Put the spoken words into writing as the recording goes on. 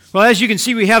Well, as you can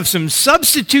see, we have some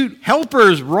substitute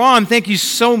helpers. Ron, thank you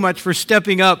so much for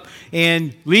stepping up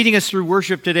and leading us through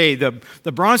worship today. The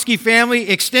Bronski family,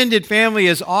 extended family,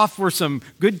 is off for some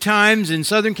good times in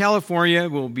Southern California.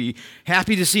 We'll be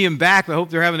happy to see them back. I hope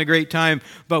they're having a great time.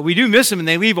 But we do miss them, and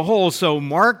they leave a hole. So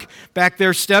Mark back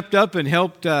there stepped up and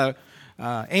helped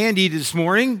Andy this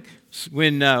morning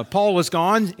when Paul was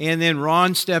gone, and then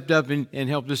Ron stepped up and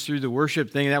helped us through the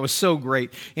worship thing. That was so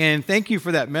great. And thank you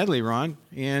for that medley, Ron.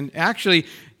 And actually,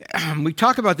 we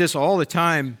talk about this all the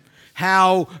time,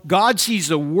 how God sees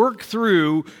to work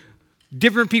through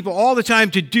different people all the time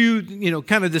to do,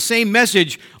 kind of the same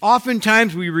message.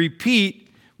 Oftentimes we repeat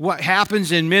what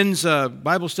happens in men's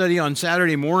Bible study on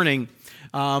Saturday morning,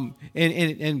 and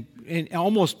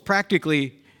almost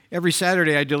practically every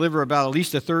Saturday I deliver about at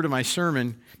least a third of my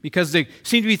sermon, because they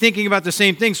seem to be thinking about the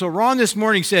same thing. So Ron this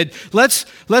morning said, let's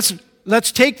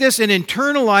take this and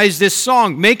internalize this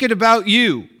song. Make it about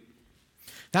you.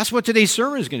 That's what today's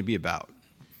sermon is going to be about.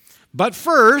 But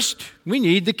first, we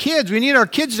need the kids. We need our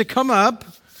kids to come up.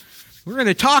 We're going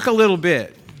to talk a little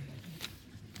bit.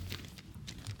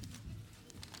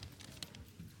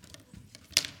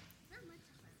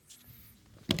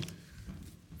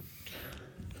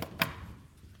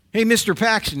 Hey, Mr.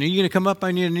 Paxton, are you going to come up?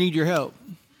 I need your help.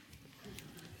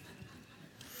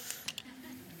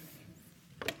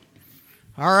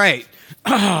 All right.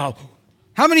 How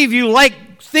many of you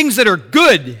like things that are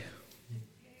good?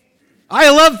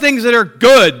 I love things that are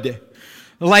good.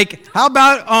 Like, how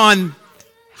about on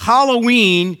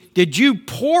Halloween, did you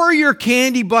pour your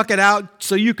candy bucket out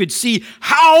so you could see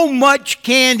how much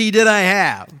candy did I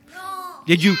have? No.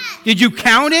 Did you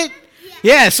count it?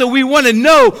 Yeah, so we want to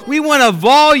know, we want a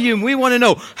volume, we want to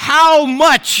know how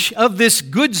much of this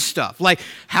good stuff, like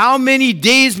how many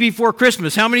days before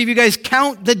Christmas. How many of you guys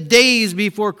count the days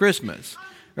before Christmas?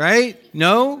 Right?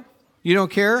 No? You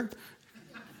don't care?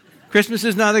 Christmas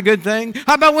is not a good thing?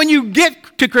 How about when you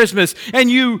get to Christmas and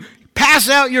you pass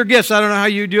out your gifts? I don't know how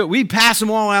you do it. We pass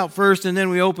them all out first and then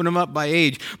we open them up by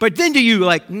age. But then do you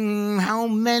how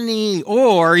many?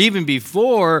 Or even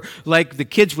before, like the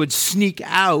kids would sneak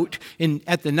out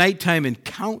at the nighttime and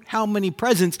count how many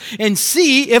presents and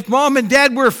see if mom and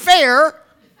dad were fair.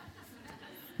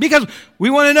 Because we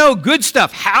want to know good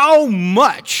stuff. How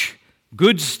much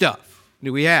good stuff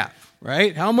do we have?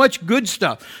 Right? How much good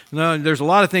stuff? Now, there's a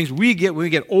lot of things we get when we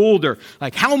get older.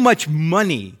 Like, how much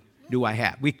money do I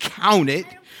have? We count it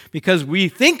because we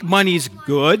think money's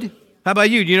good. How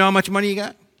about you? Do you know how much money you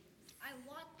got? I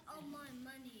want all my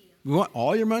money. You want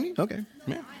all your money? Okay.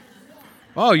 Yeah.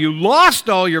 Oh, you lost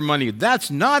all your money.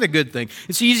 That's not a good thing.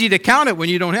 It's easy to count it when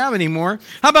you don't have any more.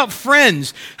 How about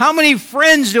friends? How many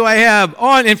friends do I have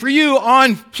and for you,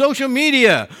 on social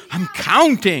media? I'm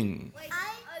counting. I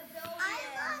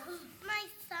lost my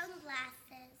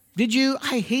sunglasses. Did you?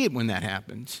 I hate when that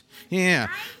happens. Yeah.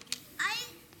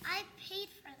 I paid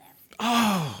for them.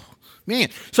 Oh, man.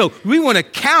 So we want to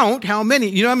count how many.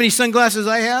 You know how many sunglasses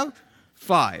I have?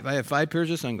 5. I have 5 pairs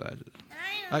of sunglasses.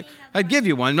 I'd give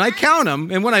you one, and I count them,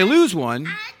 and when I lose one... I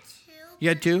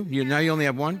had 2. You had 2? Now you only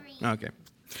have 1? Okay.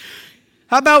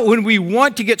 How about when we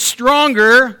want to get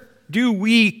stronger, do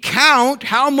we count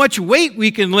how much weight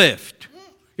we can lift?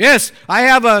 Yes, I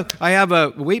have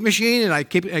a weight machine, and I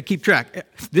keep track.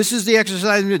 This is the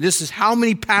exercise. This is how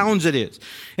many pounds it is.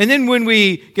 And then when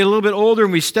we get a little bit older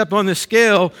and we step on the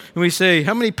scale and we say,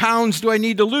 how many pounds do I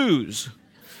need to lose?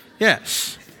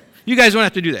 Yes. You guys don't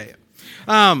have to do that yet.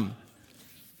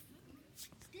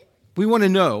 We want to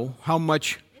know how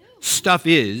much stuff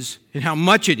is and how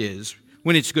much it is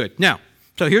when it's good. Now,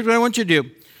 so here's what I want you to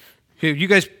do. Here, you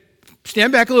guys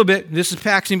stand back a little bit. This is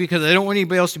Paxton because I don't want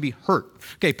anybody else to be hurt.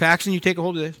 Okay, Paxton, you take a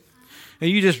hold of this. And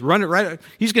you just run it right.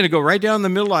 He's going to go right down the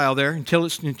middle aisle there until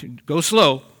go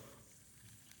slow.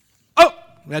 Oh,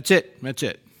 that's it. That's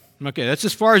it. Okay, that's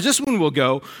as far as this one will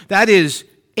go. That is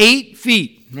 8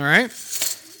 feet. All right?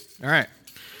 All right.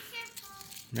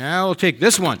 Now we'll take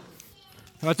this one.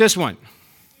 How about this one?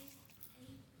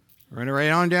 Run it right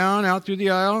on down, out through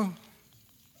the aisle.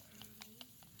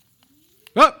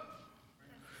 Oh!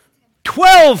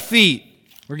 12 feet.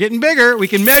 We're getting bigger. We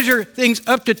can measure things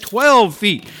up to 12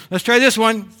 feet. Let's try this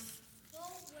one.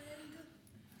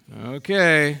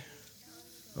 Okay.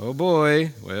 Oh,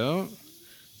 boy. Well,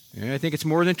 yeah, I think it's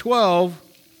more than 12.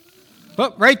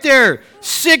 Oh, right there.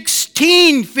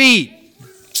 16 feet.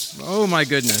 Oh, my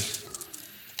goodness.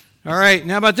 All right.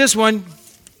 Now about this one.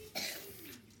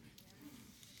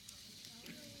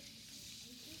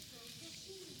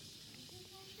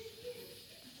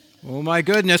 Oh, my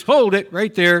goodness. Hold it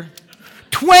right there.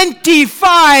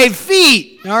 25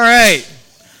 feet. All right.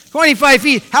 25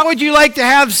 feet. How would you like to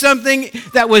have something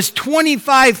that was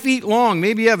 25 feet long?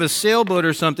 Maybe you have a sailboat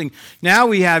or something. Now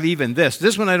we have even this.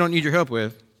 This one I don't need your help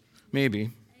with.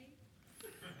 Maybe.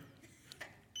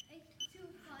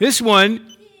 This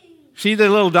one, see the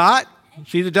little dot?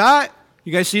 See the dot?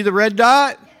 You guys see the red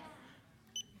dot?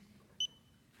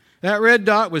 That red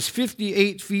dot was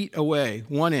 58 feet away,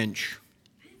 1 inch.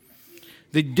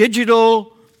 The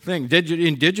digital thing,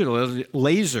 in digital, is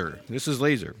laser. This is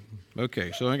laser.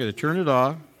 Okay, so I'm going to turn it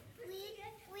off. We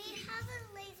have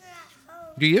a laser at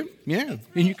home. Do you? Yeah.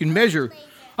 And you can measure.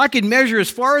 I can measure as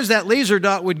far as that laser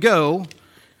dot would go.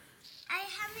 I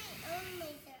have my own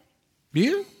laser. Do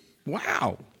you?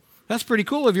 Wow. That's pretty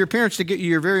cool of your parents to get you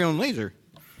your very own laser.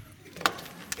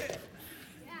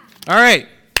 All right.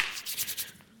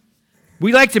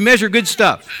 We like to measure good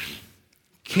stuff.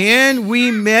 Can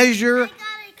we measure? I got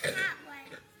a cat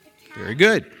one. Very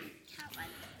good. Cat one.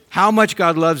 How much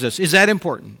God loves us. Is that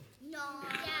important? No.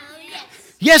 Yes.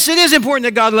 Yes, it is important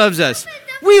that God loves us.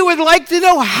 We would like to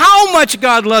know how much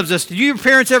God loves us. Did your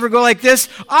parents ever go like this?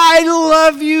 I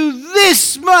love you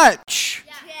this much.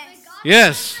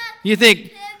 Yes. You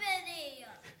think,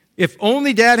 if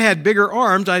only Dad had bigger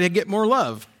arms, I'd get more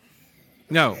love.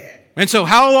 No. And so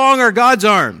how long are God's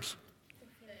arms?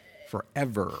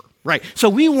 Forever. Right. So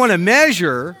we want to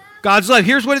measure God's love.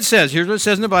 Here's what it says. Here's what it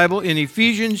says in the Bible in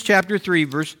Ephesians chapter 3,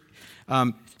 verse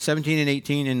 17 and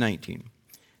 18 and 19.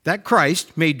 That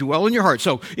Christ may dwell in your heart.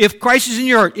 So if Christ is in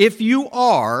your heart, if you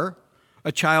are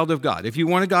a child of God, if you're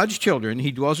one of God's children,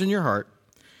 he dwells in your heart,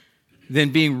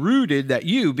 then being rooted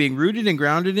and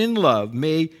grounded in love,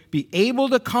 may be able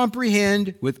to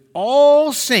comprehend with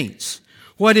all saints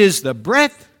what is the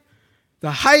breadth,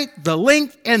 the height, the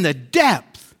length, and the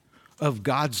depth of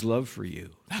God's love for you.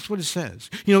 That's what it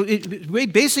says. You know,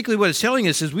 basically what it's telling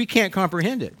us is we can't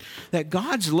comprehend it. That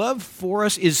God's love for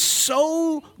us is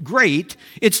so great,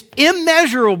 it's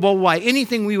immeasurable by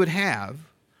anything we would have.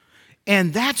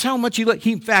 And that's how much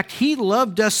in fact, he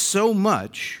loved us so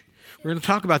much. We're going to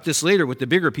talk about this later with the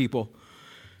bigger people.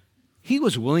 He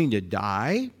was willing to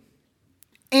die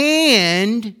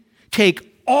and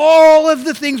take all of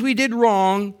the things we did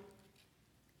wrong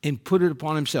and put it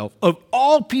upon himself, of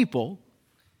all people,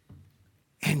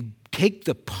 and take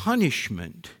the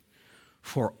punishment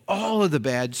for all of the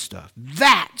bad stuff.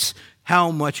 That's how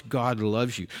much God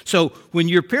loves you. So when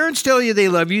your parents tell you they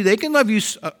love you, they can love you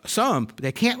some, but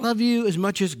they can't love you as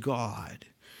much as God.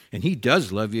 And he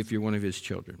does love you if you're one of his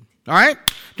children. All right?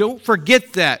 Don't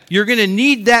forget that. You're going to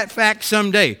need that fact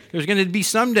someday. There's going to be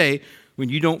someday when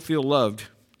you don't feel loved,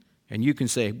 and you can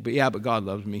say, but God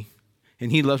loves me.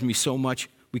 And he loves me so much,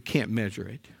 we can't measure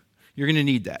it. You're going to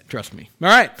need that, trust me. All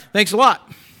right, thanks a lot.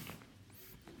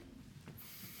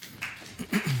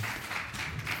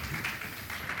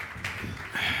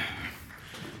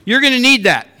 You're going to need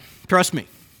that, trust me.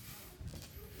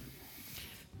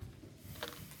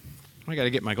 I got to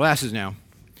get my glasses now.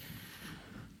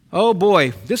 Oh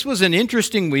boy, this was an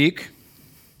interesting week.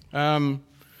 I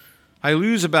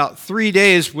lose about 3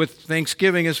 days with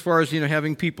Thanksgiving as far as,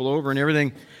 having people over and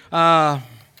everything.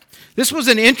 This was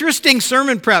an interesting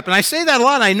sermon prep, and I say that a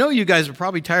lot. I know you guys are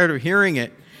probably tired of hearing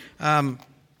it.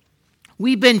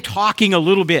 We've been talking a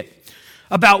little bit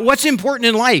about what's important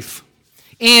in life,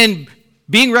 and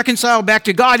being reconciled back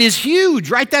to God is huge,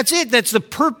 right? That's it. That's the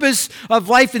purpose of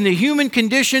life in the human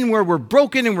condition where we're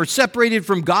broken and we're separated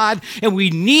from God, and we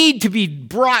need to be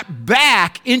brought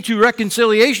back into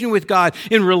reconciliation with God,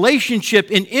 in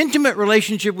intimate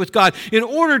relationship with God, in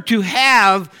order to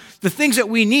have the things that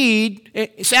we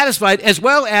need satisfied, as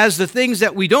well as the things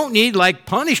that we don't need, like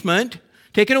punishment,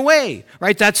 taken away,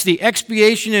 right? That's the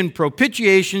expiation and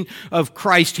propitiation of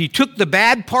Christ. He took the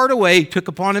bad part away, took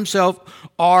upon himself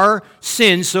our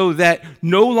sin, so that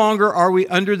no longer are we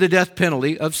under the death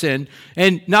penalty of sin.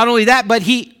 And not only that, but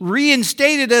he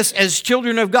reinstated us as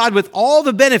children of God with all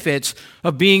the benefits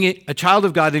of being a child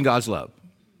of God in God's love.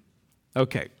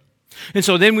 Okay. And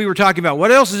so then we were talking about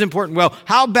what else is important. Well,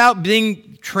 how about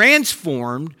being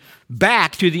transformed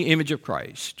back to the image of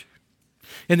Christ?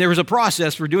 And there was a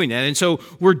process for doing that. And so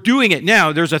we're doing it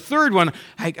now. There's a third one.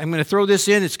 I'm going to throw this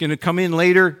in. It's going to come in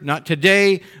later, not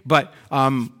today, but I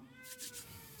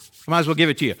might as well give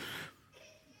it to you.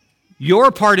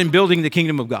 Your part in building the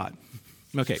kingdom of God.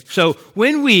 Okay, so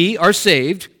when we are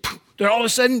saved, then all of a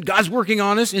sudden God's working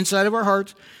on us inside of our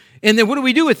hearts. And then what do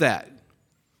we do with that?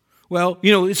 Well,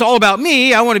 it's all about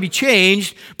me. I want to be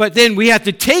changed. But then we have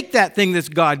to take that thing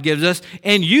that God gives us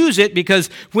and use it, because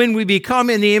when we become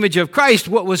in the image of Christ,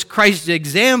 what was Christ's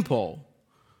example?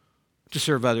 to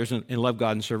serve others and love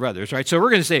God and serve others, right? So we're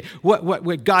going to say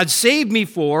what God saved me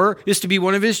for is to be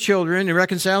one of his children and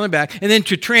reconcile him back, and then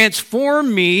to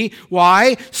transform me.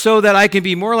 Why? So that I can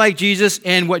be more like Jesus.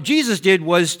 And what Jesus did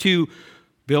was to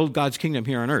build God's kingdom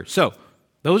here on earth. So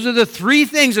those are the three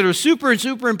things that are super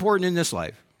important in this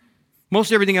life.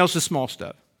 Most everything else is small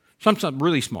stuff. Some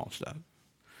really small stuff.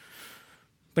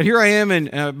 But here I am, and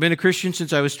I've been a Christian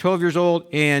since I was 12 years old,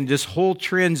 and this whole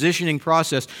transitioning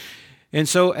process. And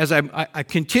so as I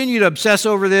continue to obsess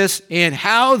over this, and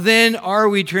how then are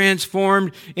we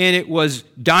transformed? And it was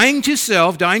dying to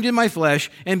self, dying to my flesh,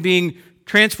 and being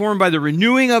transformed by the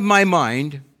renewing of my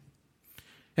mind.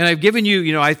 And I've given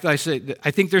you, I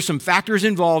think there's some factors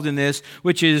involved in this,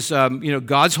 which is,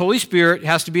 God's Holy Spirit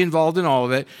has to be involved in all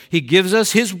of it. He gives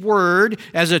us his word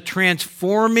as a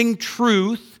transforming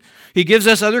truth. He gives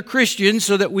us other Christians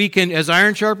so that we can, as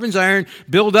iron sharpens iron,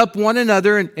 build up one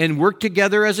another and work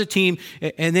together as a team.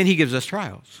 And then he gives us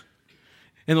trials.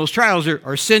 And those trials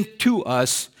are sent to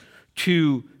us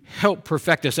to help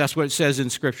perfect us. That's what it says in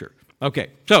Scripture. Okay,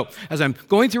 so as I'm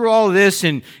going through all of this,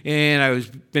 and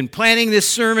I've been planning this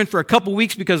sermon for a couple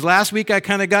weeks because last week I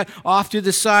kind of got off to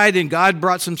the side and God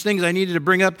brought some things I needed to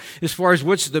bring up as far as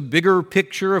what's the bigger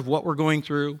picture of what we're going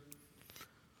through.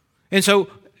 And so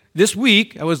this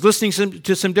week, I was listening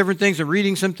to some different things and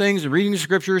reading some things and reading the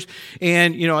scriptures.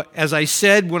 And, as I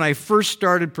said when I first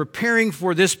started preparing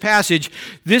for this passage,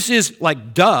 this is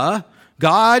like, duh.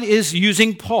 God is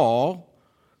using Paul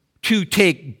to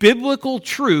take biblical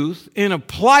truth and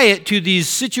apply it to these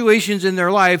situations in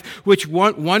their life, which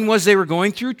one was they were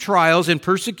going through trials and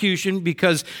persecution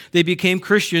because they became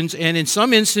Christians. And in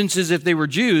some instances, if they were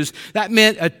Jews, that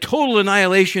meant a total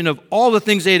annihilation of all the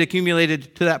things they had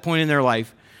accumulated to that point in their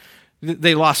life.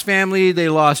 They lost family, they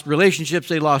lost relationships,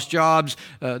 they lost jobs,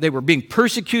 they were being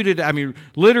persecuted,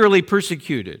 literally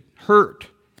persecuted, hurt.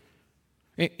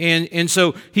 And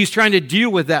so he's trying to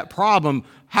deal with that problem.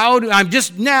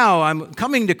 I'm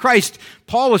coming to Christ.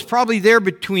 Paul was probably there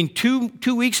between two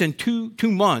weeks and two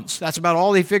months. That's about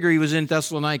all they figure he was in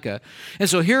Thessalonica. And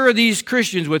so here are these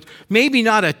Christians with maybe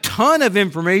not a ton of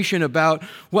information about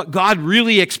what God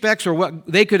really expects or what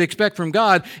they could expect from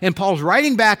God. And Paul's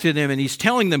writing back to them and he's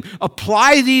telling them,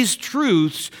 apply these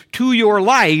truths to your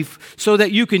life so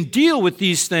that you can deal with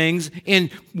these things. And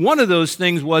one of those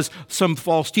things was some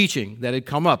false teaching that had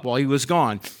come up while he was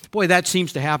gone. Boy, that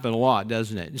seems to happen a lot,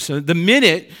 doesn't it? So the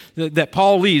minute that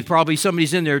Paul leaves, probably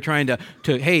somebody's in there trying to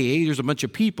hey, there's a bunch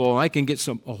of people, I can get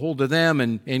a hold of them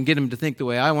and get them to think the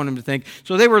way I want them to think.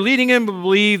 So they were leading him to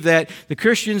believe that the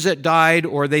Christians that died,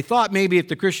 or they thought maybe if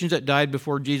the Christians that died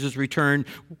before Jesus returned,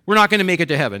 we're not going to make it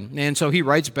to heaven. And so he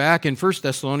writes back in 1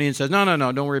 Thessalonians and says,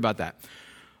 no, don't worry about that.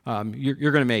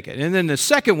 You're going to make it. And then the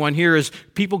second one here is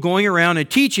people going around and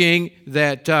teaching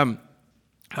that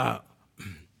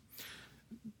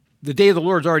the day of the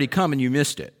Lord's already come and you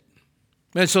missed it.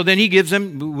 And so then he gives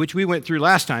them, which we went through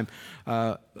last time,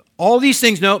 all these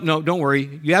things, no, don't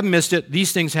worry, you haven't missed it.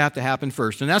 These things have to happen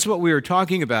first. And that's what we were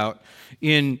talking about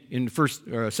in 2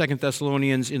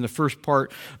 Thessalonians in the first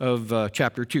part of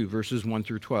chapter 2, verses 1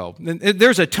 through 12. And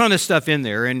there's a ton of stuff in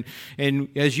there. And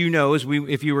as you know,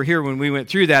 if you were here when we went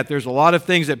through that, there's a lot of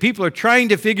things that people are trying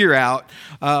to figure out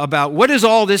about what does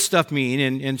all this stuff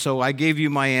mean. And so I gave you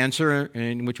my answer,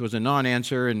 which was a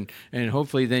non-answer. And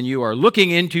hopefully then you are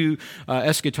looking into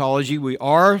eschatology. We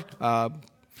are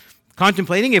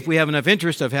contemplating, if we have enough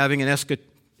interest, of having an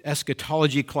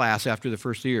eschatology class after the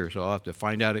first year. So I'll have to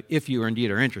find out if you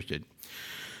indeed are interested.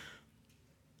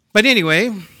 But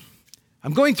anyway,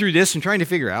 I'm going through this and trying to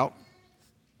figure out.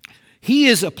 He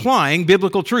is applying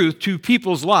biblical truth to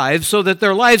people's lives so that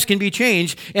their lives can be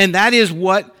changed. And that is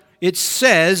what it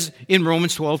says in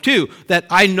Romans 12:2, that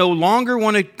I no longer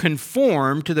want to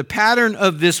conform to the pattern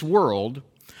of this world.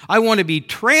 I want to be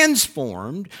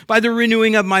transformed by the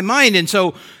renewing of my mind. And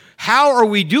so how are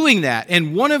we doing that?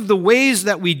 And one of the ways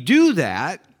that we do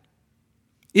that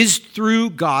is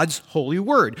through God's holy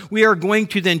word. We are going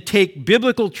to then take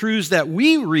biblical truths that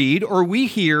we read or we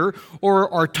hear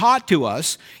or are taught to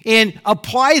us and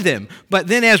apply them. But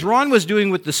then as Ron was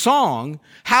doing with the song,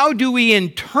 how do we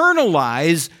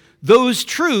internalize those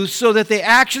truths so that they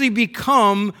actually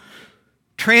become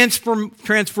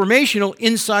transformational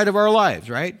inside of our lives,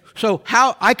 right? So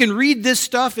how I can read this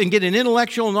stuff and get an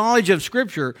intellectual knowledge of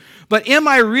Scripture, but am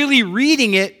I really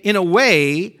reading it in a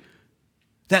way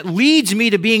that leads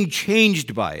me to being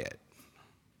changed by it?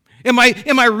 Am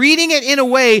I reading it in a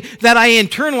way that I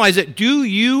internalize it? Do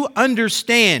you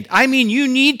understand? You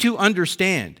need to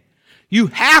understand. You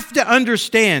have to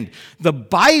understand the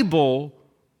Bible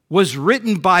was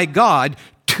written by God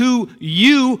to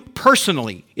you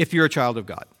personally if you're a child of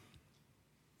God.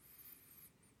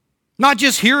 Not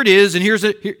just here it is,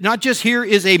 and not just here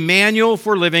is a manual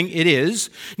for living, it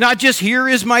is. Not just here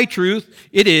is my truth,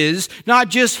 it is. Not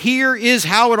just here is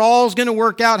how it all is going to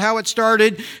work out, how it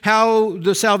started, how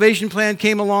the salvation plan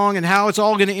came along, and how it's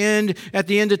all going to end at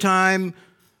the end of time.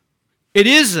 It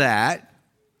is that,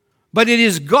 but it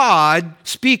is God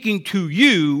speaking to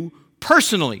you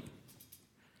personally.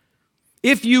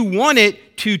 If you want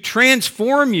it to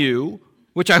transform you,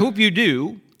 which I hope you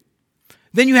do,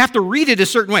 then you have to read it a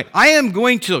certain way. I am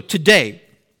going to, today,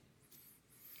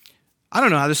 I don't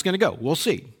know how this is going to go. We'll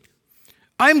see.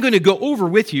 I'm going to go over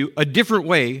with you a different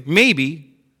way,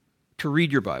 maybe, to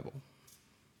read your Bible.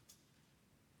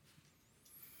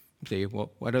 You say,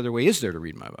 well, what other way is there to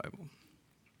read my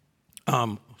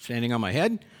Bible? Standing on my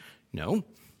head? No.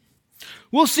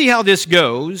 We'll see how this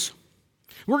goes.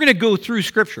 We're going to go through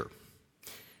Scripture.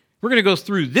 We're going to go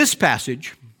through this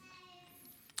passage,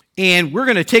 and we're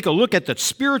going to take a look at the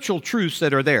spiritual truths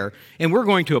that are there, and we're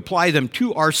going to apply them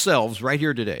to ourselves right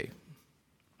here today.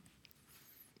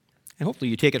 And hopefully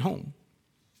you take it home,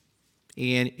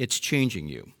 and it's changing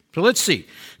you. So let's see.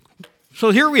 So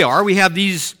here we are. We have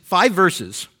these 5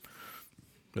 verses.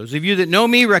 Those of you that know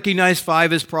me recognize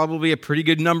 5 is probably a pretty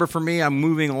good number for me. I'm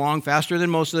moving along faster than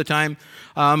most of the time.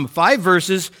 5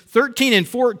 verses, 13 and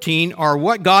 14, are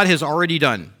what God has already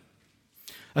done.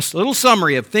 A little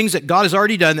summary of things that God has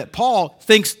already done that Paul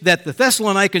thinks that the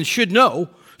Thessalonians should know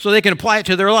so they can apply it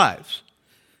to their lives.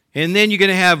 And then you're going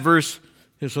to have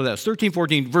so that's 13,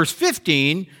 14. Verse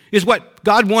 15 is what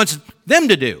God wants them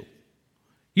to do.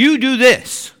 You do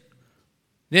this.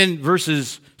 Then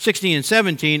verses 16 and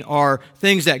 17 are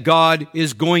things that God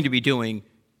is going to be doing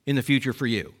in the future for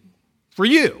you. For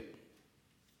you.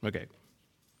 Okay.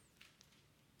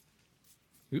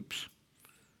 Oops.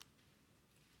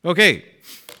 Okay.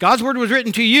 God's word was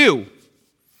written to you.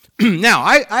 Now,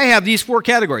 I have these 4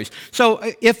 categories. So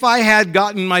if I had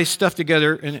gotten my stuff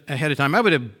together ahead of time, I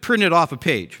would have printed off a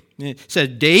page. It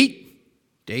said date,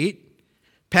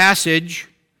 passage,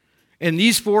 and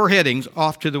these 4 headings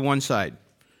off to the one side.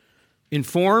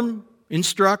 Inform,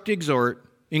 instruct, exhort,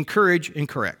 encourage, and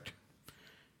correct.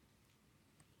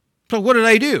 So what did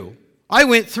I do? I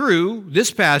went through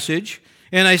this passage,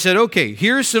 and I said, okay,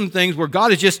 here's some things where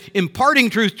God is just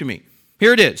imparting truth to me.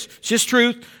 Here it is. It's just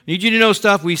truth. I need you to know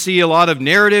stuff. We see a lot of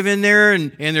narrative in there,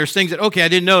 and there's things that, okay, I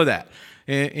didn't know that.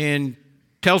 And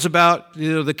tells about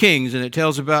the kings, and it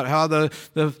tells about how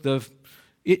the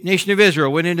nation of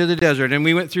Israel went into the desert. And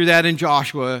we went through that in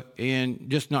Joshua, and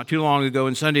just not too long ago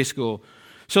in Sunday school.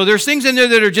 So there's things in there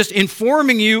that are just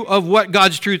informing you of what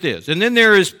God's truth is. And then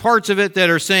there is parts of it that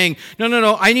are saying,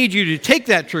 no, I need you to take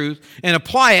that truth and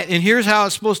apply it, and here's how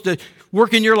it's supposed to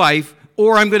work in your life.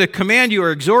 Or I'm going to command you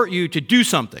or exhort you to do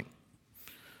something.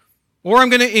 Or I'm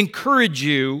going to encourage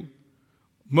you,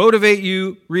 motivate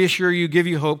you, reassure you, give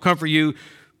you hope, comfort you,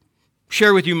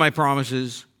 share with you my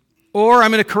promises. Or I'm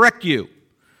going to correct you.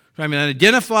 I'm going to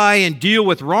identify and deal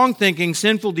with wrong thinking,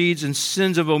 sinful deeds, and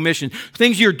sins of omission.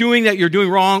 Things you're doing that you're doing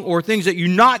wrong, or things that you're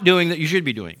not doing that you should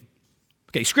be doing.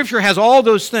 Okay, Scripture has all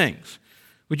those things.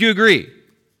 Would you agree?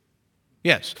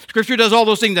 Yes, Scripture does all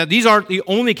those things. Now, these aren't the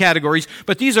only categories,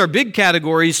 but these are big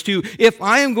categories too. If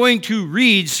I am going to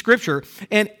read Scripture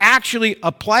and actually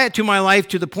apply it to my life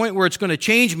to the point where it's going to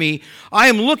change me, I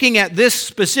am looking at this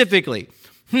specifically.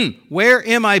 Where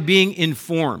am I being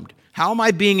informed? How am I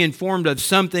being informed of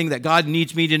something that God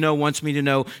needs me to know, wants me to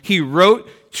know? He wrote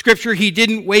Scripture. He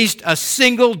didn't waste a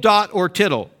single dot or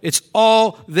tittle. It's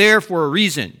all there for a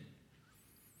reason.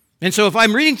 And so if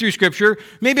I'm reading through Scripture,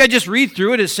 maybe I just read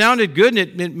through it. It sounded good,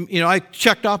 and I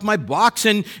checked off my box,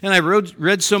 and I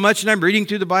read so much, and I'm reading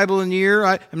through the Bible in a year.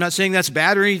 I'm not saying that's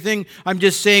bad or anything. I'm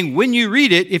just saying when you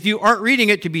read it, if you aren't reading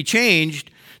it to be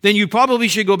changed, then you probably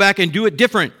should go back and do it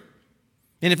different.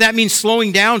 And if that means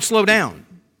slowing down, slow down.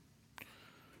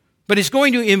 But it's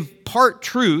going to impart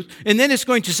truth, and then it's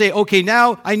going to say, okay,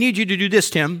 now I need you to do this,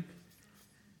 Tim.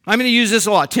 I'm going to use this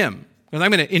a lot, Tim, because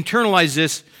I'm going to internalize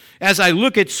this. As I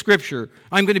look at Scripture,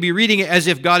 I'm going to be reading it as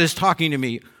if God is talking to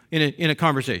me in a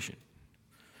conversation.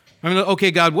 I'm going to, okay,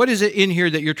 God, what is it in here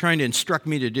that you're trying to instruct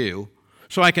me to do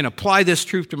so I can apply this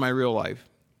truth to my real life?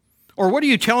 Or what are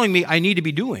you telling me I need to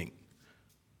be doing?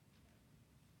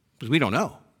 Because we don't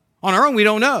know. On our own, we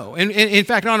don't know. And in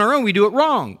fact, on our own, we do it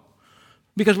wrong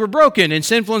because we're broken and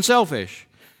sinful and selfish.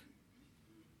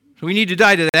 So we need to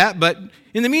die to that, but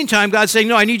in the meantime, God's saying,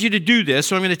 no, I need you to do this,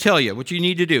 so I'm going to tell you what you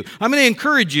need to do. I'm going to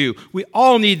encourage you. We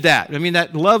all need that. I mean,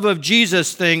 that love of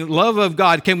Jesus thing, love of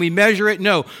God, can we measure it?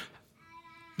 No.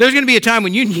 There's going to be a time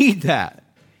when you need that.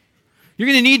 You're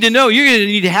going to need to know. You're going to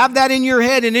need to have that in your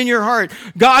head and in your heart.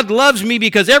 God loves me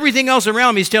because everything else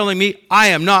around me is telling me I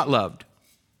am not loved.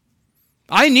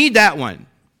 I need that one.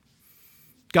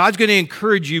 God's going to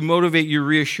encourage you, motivate you,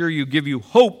 reassure you, give you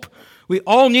hope. We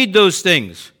all need those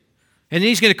things. And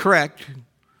he's going to correct,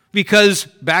 because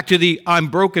back to the I'm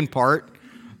broken part,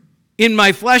 in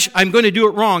my flesh, I'm going to do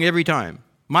it wrong every time.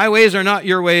 My ways are not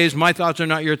your ways. My thoughts are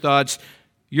not your thoughts.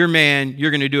 You're man.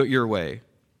 You're going to do it your way.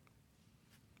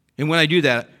 And when I do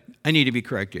that, I need to be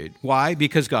corrected. Why?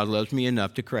 Because God loves me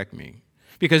enough to correct me.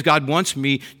 Because God wants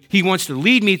me, he wants to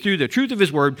lead me through the truth of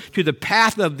his word to the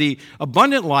path of the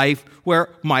abundant life where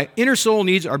my inner soul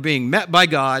needs are being met by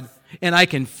God, and I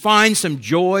can find some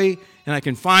joy, and I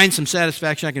can find some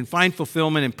satisfaction, I can find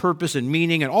fulfillment and purpose and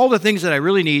meaning and all the things that I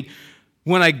really need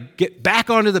when I get back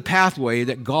onto the pathway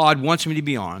that God wants me to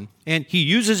be on. And he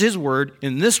uses his word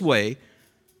in this way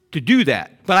to do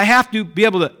that. But I have to be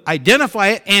able to identify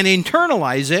it and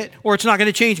internalize it, or it's not going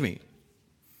to change me.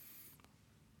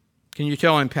 Can you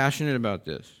tell I'm passionate about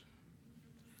this?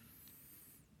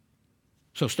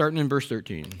 So starting in verse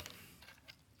 13.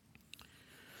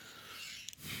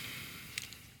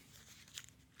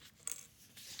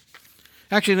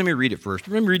 Actually, let me read it first.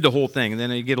 Let me read the whole thing, and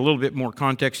then I get a little bit more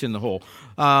context in the whole.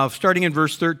 Starting in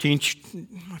verse 13,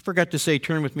 I forgot to say,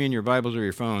 turn with me in your Bibles or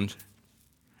your phones,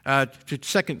 to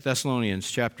 2 Thessalonians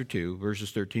chapter 2,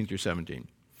 verses 13 through 17.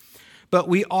 But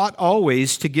we ought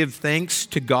always to give thanks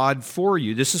to God for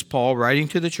you. This is Paul writing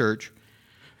to the church.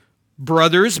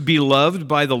 Brothers, beloved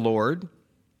by the Lord,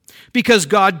 because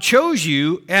God chose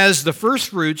you as the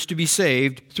firstfruits to be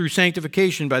saved through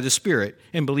sanctification by the Spirit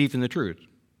and belief in the truth.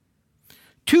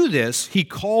 To this he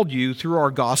called you through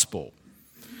our gospel,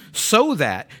 so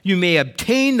that you may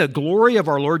obtain the glory of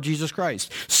our Lord Jesus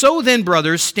Christ. So then,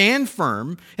 brothers, stand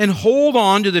firm and hold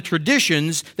on to the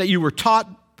traditions that you were taught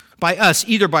by us,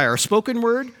 either by our spoken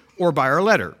word or by our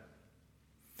letter.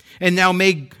 And now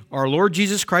may our Lord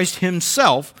Jesus Christ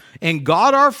himself and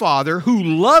God our Father, who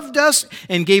loved us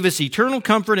and gave us eternal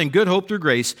comfort and good hope through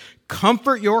grace,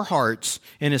 comfort your hearts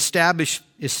and establish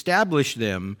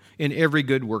them in every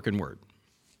good work and word.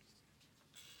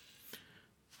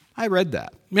 I read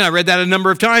that. I read that a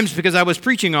number of times because I was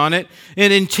preaching on it.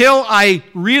 And until I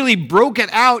really broke it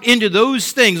out into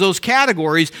those things, those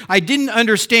categories, I didn't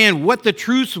understand what the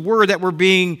truths were that were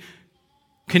being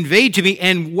conveyed to me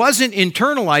and wasn't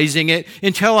internalizing it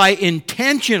until I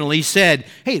intentionally said,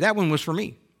 hey, that one was for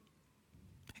me.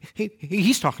 Hey,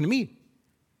 he's talking to me.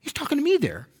 He's talking to me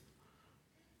there.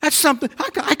 That's something,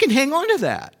 I can hang on to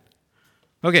that.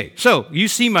 Okay, so you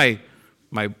see my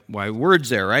words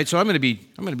there, right? So I'm going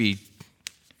to be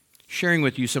sharing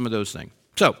with you some of those things.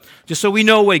 So, just so we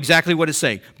know exactly what it's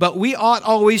saying. But we ought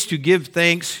always to give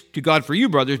thanks to God for you,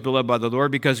 brothers, beloved by the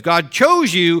Lord, because God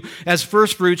chose you as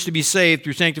firstfruits to be saved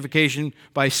through sanctification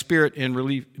by Spirit and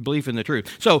belief in the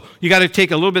truth. So, you got to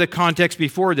take a little bit of context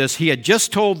before this. He had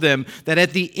just told them that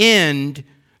at the end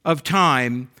of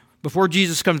time, before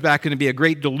Jesus comes back, going to be a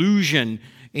great delusion,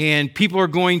 and people are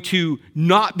going to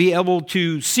not be able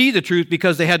to see the truth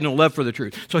because they had no love for the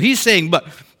truth. So he's saying, but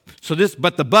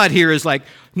the but here is like,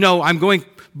 no,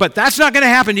 but that's not going to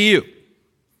happen to you.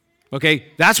 Okay?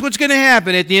 That's what's going to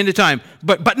happen at the end of time.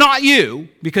 But not you,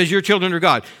 because you're children of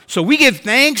God. So we give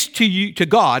thanks to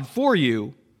God for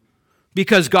you,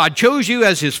 because God chose you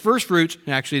as his first fruits.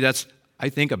 Actually, that's, I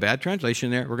think, a bad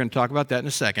translation there. We're going to talk about that in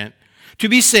a second. To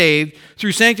be saved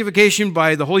through sanctification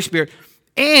by the Holy Spirit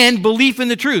and belief in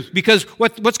the truth. Because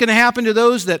what's going to happen to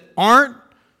those that aren't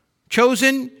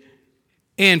chosen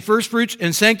and first fruits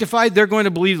and sanctified? They're going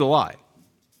to believe the lie.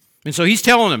 And so he's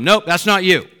telling them, nope, that's not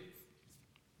you.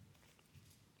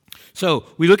 So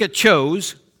we look at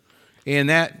chose, and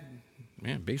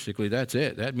basically that's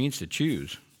it. That means to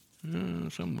choose.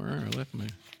 Somewhere I left my...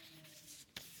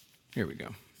 Here we go.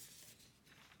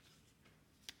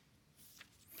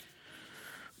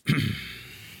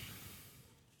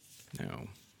 Now,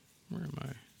 where am I?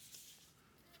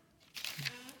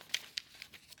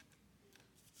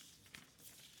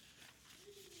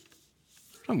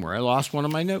 Somewhere I lost one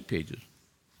of my note pages.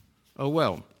 Oh,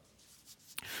 well.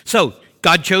 So,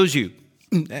 God chose you.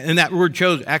 And that word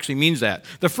chose actually means that.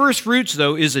 The first fruits,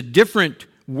 though, is a different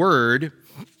word.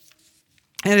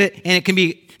 And it can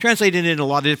be translated in a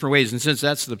lot of different ways. And since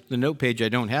that's the note page I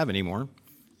don't have anymore,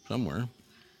 somewhere,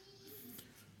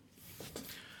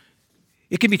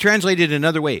 it can be translated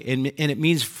another way, and it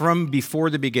means from before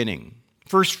the beginning.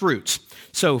 First fruits.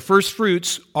 So first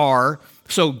fruits are,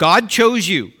 so God chose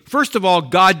you. First of all,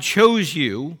 God chose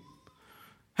you.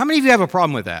 How many of you have a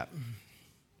problem with that?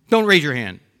 Don't raise your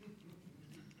hand.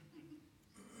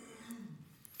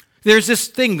 There's this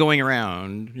thing going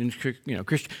around in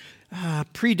Christian.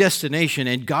 predestination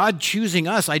and God choosing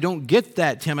us. I don't get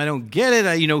that, Tim. I don't get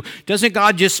it. Doesn't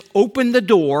God just open the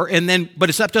door but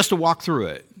it's up to us to walk through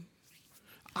it?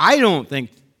 I don't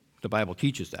think the Bible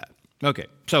teaches that. Okay,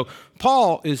 so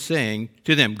Paul is saying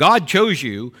to them, God chose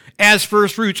you as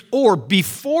first fruits or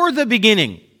before the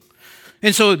beginning.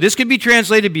 And so this could be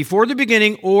translated before the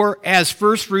beginning or as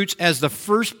first fruits, as the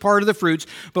first part of the fruits.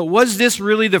 But was this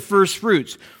really the first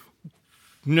fruits?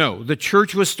 No, the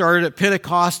church was started at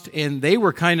Pentecost, and they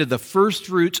were kind of the first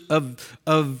fruits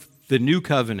of the new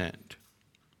covenant.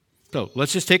 So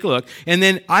let's just take a look. And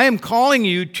then I am calling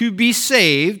you to be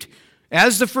saved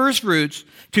as the first fruits,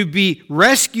 to be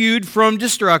rescued from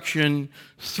destruction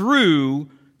through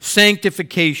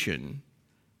sanctification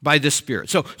by the Spirit.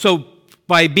 So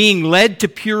by being led to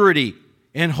purity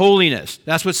and holiness.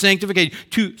 That's what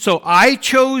sanctification. So I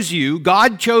chose you,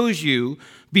 God chose you,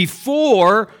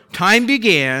 before time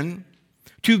began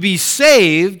to be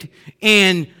saved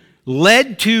and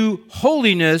led to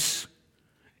holiness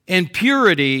and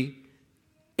purity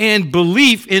and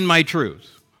belief in my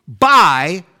truth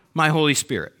by my Holy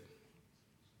Spirit.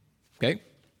 Okay?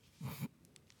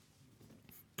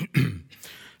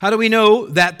 How do we know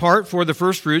that part for the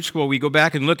first fruits? Well, we go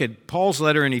back and look at Paul's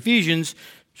letter in Ephesians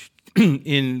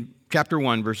in chapter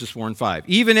 1, verses 4 and 5.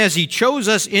 Even as he chose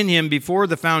us in him before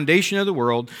the foundation of the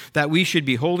world, that we should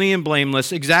be holy and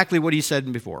blameless, exactly what he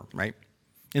said before, right?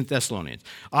 In Thessalonians.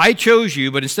 I chose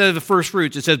you, but instead of the first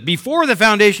fruits, it says, before the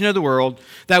foundation of the world,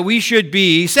 that we should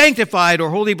be sanctified or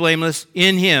wholly blameless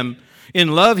in him.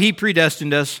 In love, he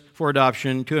predestined us for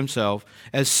adoption to himself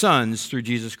as sons through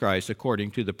Jesus Christ,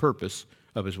 according to the purpose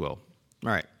of his will.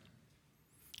 All right.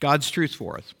 God's truth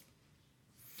for us.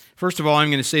 First of all, I'm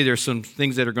going to say there's some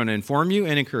things that are going to inform you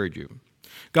and encourage you.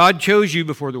 God chose you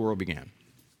before the world began.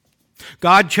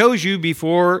 God chose you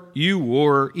before you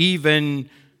were even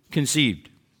conceived.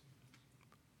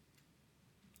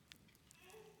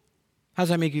 How does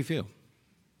that make you feel?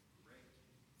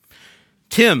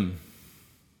 Tim,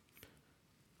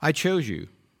 I chose you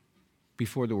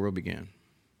before the world began.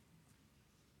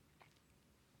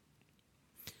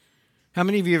 How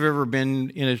many of you have ever been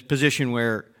in a position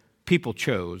where people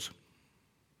chose?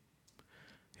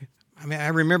 I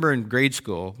remember in grade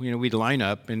school, we'd line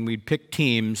up and we'd pick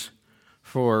teams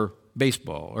for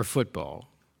baseball or football.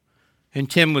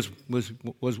 And Tim was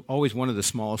always one of the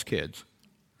smallest kids.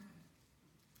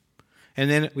 And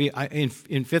then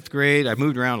in fifth grade, I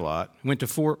moved around a lot. Went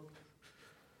to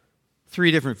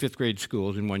three different fifth grade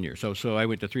schools in 1 year. So I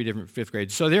went to three different fifth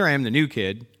grades. So there I am, the new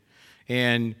kid,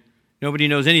 and nobody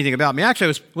knows anything about me.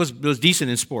 Actually, I was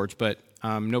decent in sports, but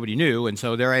nobody knew. And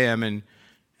so there I am, and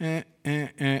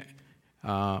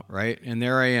right? And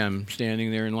there I am, standing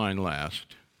there in line last.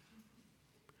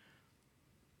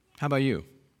 How about you?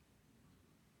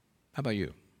 How about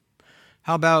you?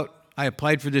 How about I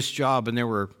applied for this job, and there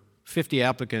were 50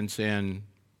 applicants, and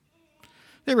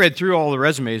they read through all the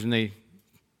resumes, and they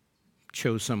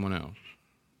chose someone else.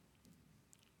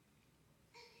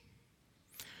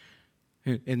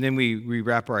 And then we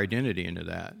wrap our identity into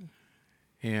that.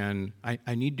 And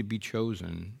I need to be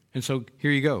chosen. And so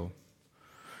here you go.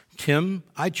 Tim,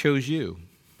 I chose you.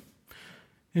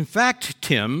 In fact,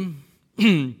 Tim,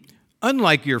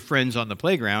 unlike your friends on the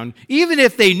playground, even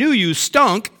if they knew you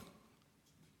stunk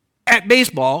at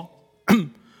baseball,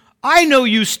 I know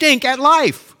you stink at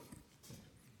life.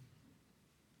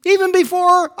 Even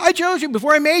before I chose you,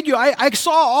 before I made you, I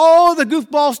saw all the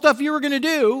goofball stuff you were going to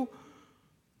do,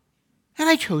 and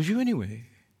I chose you anyway.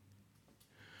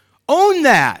 Own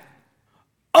that.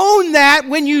 Own that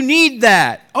when you need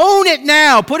that. Own it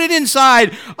now. Put it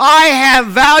inside. I have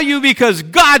value because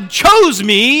God chose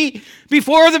me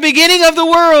before the beginning of the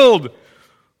world.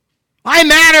 I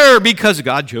matter because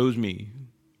God chose me.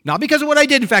 Not because of what I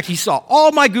did. In fact, he saw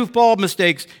all my goofball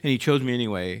mistakes, and he chose me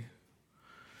anyway.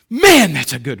 Man,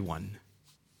 that's a good one.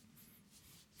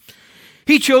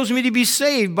 He chose me to be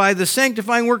saved by the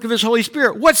sanctifying work of his Holy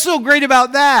Spirit. What's so great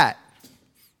about that?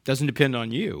 Doesn't depend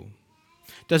on you.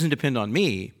 Doesn't depend on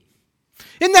me.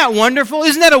 Isn't that wonderful?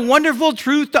 Isn't that a wonderful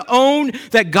truth to own,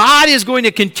 that God is going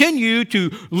to continue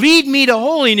to lead me to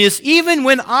holiness even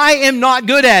when I am not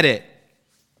good at it?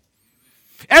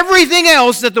 Everything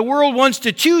else that the world wants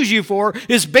to choose you for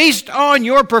is based on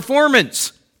your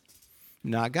performance.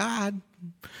 Not God.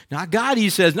 Not God, he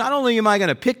says. Not only am I going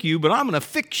to pick you, but I'm going to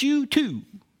fix you too.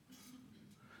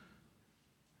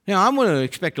 Now, I'm going to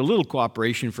expect a little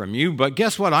cooperation from you, but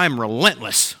guess what? I'm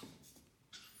relentless.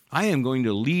 I am going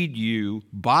to lead you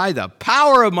by the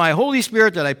power of my Holy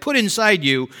Spirit that I put inside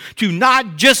you to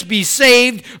not just be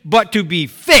saved, but to be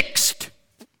fixed.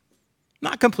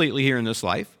 Not completely here in this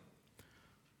life.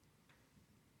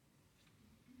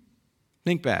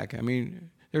 Think back. I mean,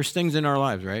 there's things in our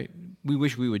lives, right? We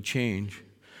wish we would change.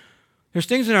 There's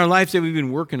things in our lives that we've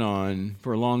been working on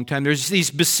for a long time. There's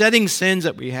these besetting sins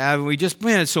that we have, and we just,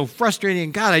 man, it's so frustrating.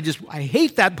 And God, I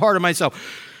hate that part of myself.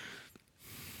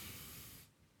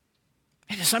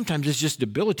 And sometimes it's just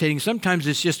debilitating. Sometimes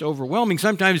it's just overwhelming.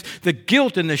 Sometimes the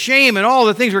guilt and the shame and all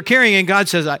the things we're carrying, and God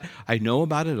says, I know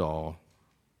about it all.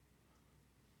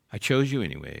 I chose you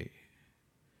anyway,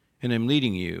 and I'm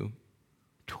leading you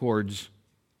towards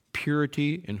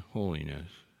purity and holiness.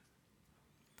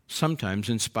 Sometimes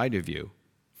in spite of you.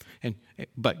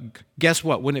 But guess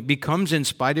what? When it becomes in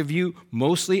spite of you,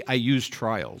 mostly I use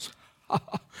trials.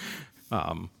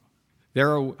 There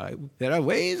are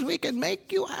ways we can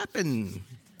make you happen.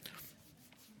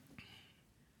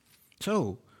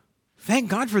 So, thank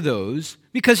God for those,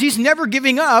 because he's never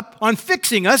giving up on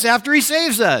fixing us after he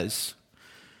saves us.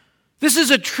 This is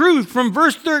a truth from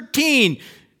verse 13.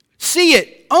 See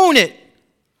it, own it,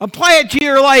 apply it to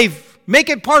your life. Make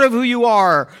it part of who you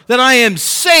are, that I am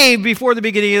saved before the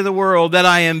beginning of the world, that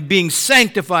I am being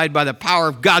sanctified by the power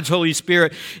of God's Holy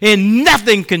Spirit, and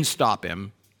nothing can stop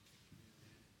him.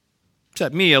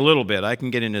 Except me a little bit. I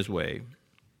can get in his way.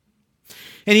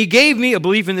 And he gave me a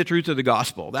belief in the truth of the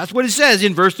gospel. That's what it says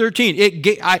in verse 13.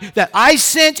 That I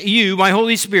sent you, my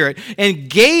Holy Spirit, and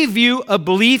gave you a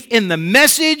belief in the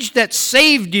message that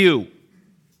saved you.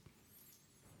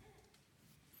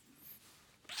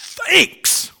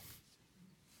 Thanks.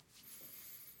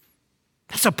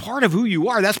 That's a part of who you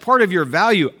are. That's part of your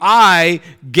value. I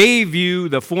gave you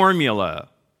the formula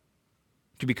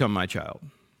to become my child.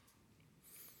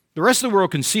 The rest of the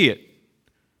world can see it.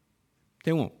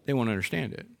 They won't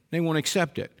understand it. They won't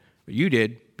accept it. But you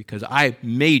did, because I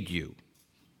made you.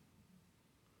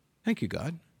 Thank you,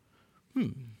 God.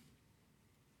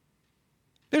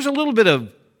 There's a little bit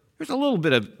of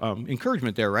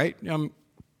encouragement there, right?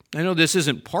 I know this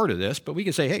isn't part of this, but we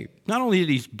can say, hey, not only did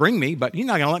he bring me, but he's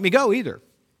not going to let me go either.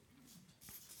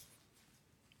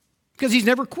 Because he's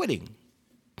never quitting.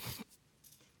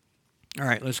 All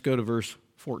right, let's go to verse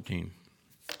 14.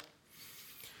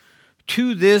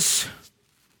 To this,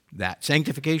 that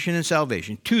sanctification and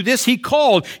salvation, to this he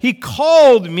called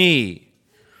me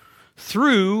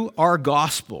through our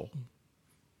gospel,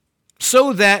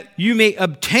 so that you may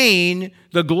obtain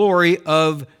the glory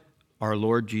of our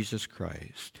Lord Jesus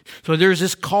Christ. So there's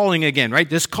this calling again, right?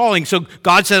 This calling. So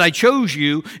God said, I chose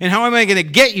you, and how am I going to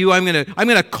get you? I'm going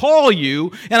to call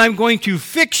you, and I'm going to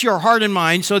fix your heart and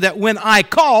mind so that when I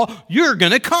call, you're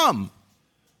going to come.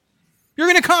 You're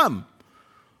going to come.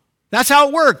 That's how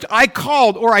it worked. I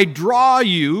called, or I draw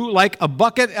you like a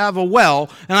bucket out of a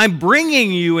well, and I'm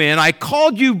bringing you in. I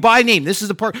called you by name. This is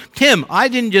the part. Tim, I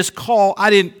didn't just call. I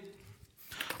didn't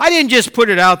just put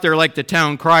it out there like the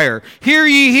town crier. Hear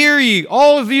ye,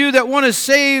 all of you that want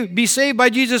to be saved by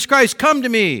Jesus Christ, come to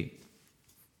me.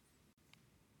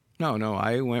 No,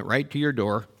 I went right to your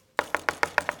door.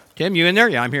 Tim, you in there?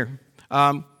 Yeah, I'm here.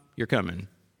 You're coming.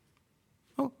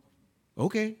 Oh,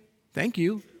 okay. Thank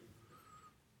you.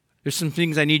 There's some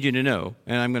things I need you to know,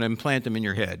 and I'm going to implant them in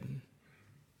your head.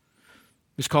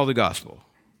 It's called the gospel.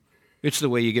 It's the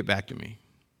way you get back to me.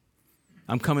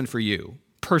 I'm coming for you,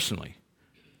 personally.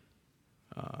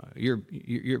 You're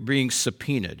being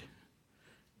subpoenaed.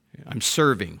 I'm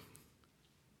serving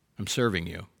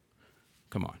you.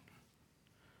 Come on.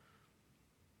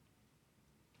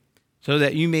 So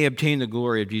that you may obtain the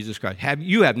glory of Jesus Christ.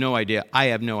 You have no idea. I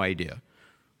have no idea.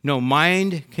 No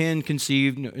mind can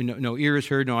conceive, no ear has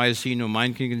heard, no eye has seen, no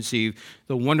mind can conceive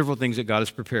the wonderful things that God has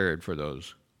prepared for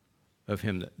those of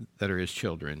him that are his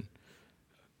children.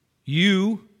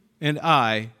 You and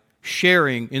I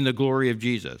sharing in the glory of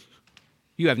Jesus.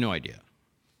 You have no idea.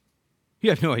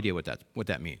 You have no idea what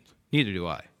that means. Neither do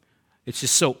I. It's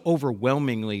just so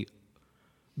overwhelmingly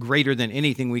greater than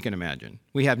anything we can imagine.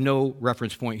 We have no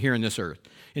reference point here in this earth,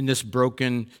 in this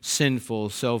broken, sinful,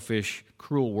 selfish,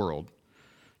 cruel world,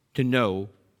 to know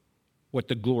what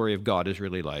the glory of God is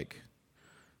really like.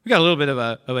 We got a little bit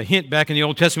of a hint back in the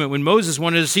Old Testament. When Moses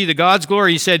wanted to see the God's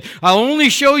glory, he said, I'll only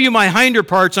show you my hinder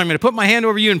parts. I'm going to put my hand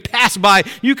over you and pass by.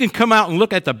 You can come out and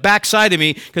look at the backside of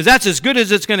me, because that's as good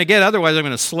as it's going to get. Otherwise, I'm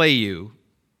going to slay you,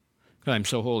 because I'm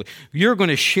so holy. You're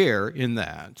going to share in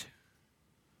that,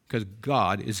 because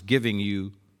God is giving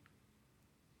you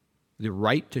the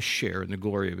right to share in the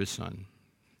glory of his Son.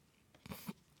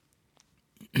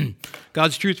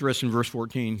 God's truth for us in verse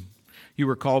 14. You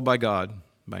were called by God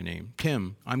by name.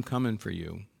 Tim, I'm coming for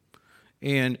you,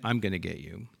 and I'm going to get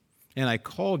you. And I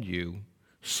called you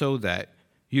so that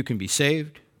you can be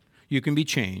saved, you can be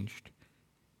changed,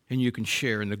 and you can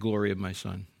share in the glory of my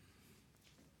Son.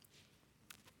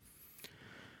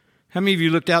 How many of you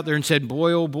looked out there and said,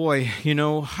 boy, oh boy,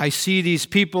 I see these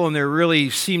people and they really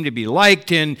seem to be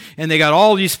liked and they got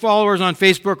all these followers on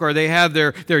Facebook, or they have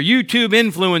their YouTube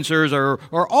influencers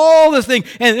or all the things.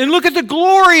 And look at the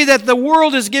glory that the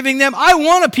world is giving them. I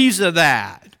want a piece of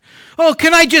that. Oh,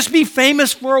 can I just be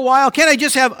famous for a while? Can I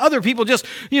just have other people just,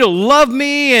 love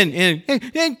me?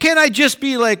 And can I just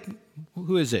be like,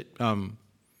 who is it?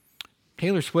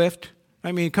 Taylor Swift?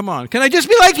 I mean, come on. Can I just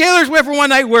be like Taylor Swift for one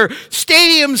night where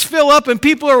stadiums fill up and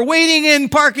people are waiting in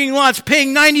parking lots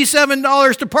paying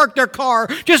 $97 to park their car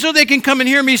just so they can come and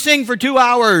hear me sing for 2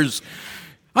 hours?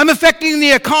 I'm affecting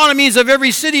the economies of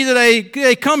every city that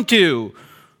I come to.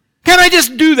 Can I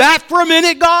just do that for a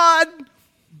minute, God?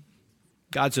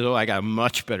 God said, I got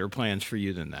much better plans for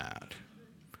you than that.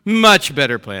 Much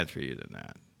better plans for you than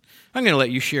that. I'm going to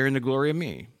let you share in the glory of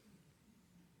me.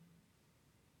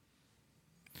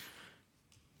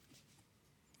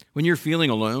 When you're feeling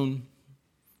alone,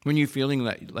 when you're feeling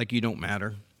like you don't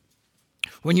matter,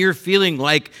 when you're feeling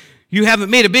like you haven't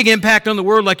made a big impact on the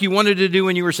world like you wanted to do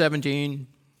when you were 17,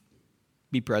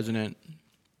 be president.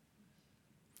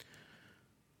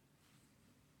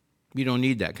 You don't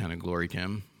need that kind of glory,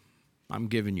 Tim. I'm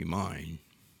giving you mine.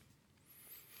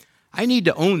 I need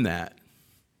to own that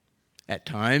at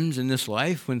times in this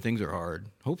life when things are hard.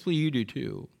 Hopefully you do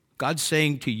too. God's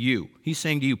saying to you, He's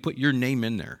saying to you, put your name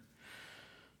in there.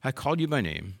 I called you by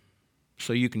name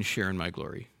so you can share in my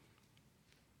glory.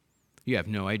 You have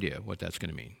no idea what that's going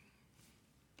to mean.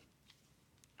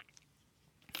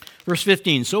 Verse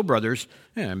 15, so brothers,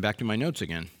 I'm back to my notes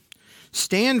again.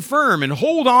 Stand firm and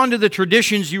hold on to the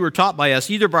traditions you were taught by us,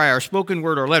 either by our spoken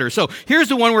word or letter. So here's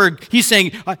the one where he's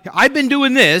saying, I've been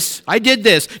doing this, I did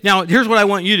this, now here's what I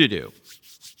want you to do.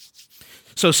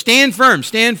 So stand firm.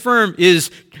 Stand firm is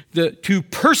to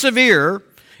persevere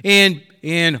and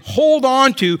hold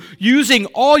on to using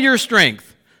all your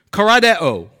strength,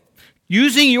 karadeo,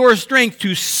 using your strength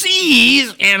to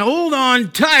seize and hold on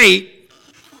tight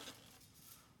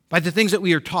by the things that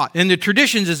we are taught. And the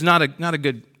traditions is not a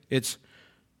good, it's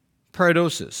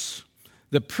paradosis,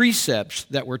 the precepts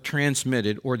that were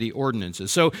transmitted or the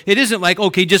ordinances. So it isn't like,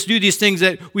 okay, just do these things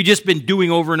that we just been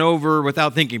doing over and over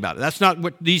without thinking about it. That's not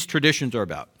what these traditions are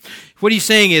about. What he's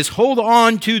saying is hold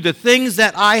on to the things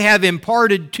that I have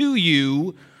imparted to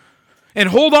you and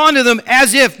hold on to them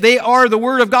as if they are the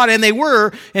Word of God, and they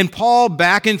were. And Paul,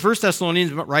 back in 1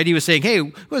 Thessalonians, right, he was saying, hey,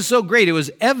 it was so great. It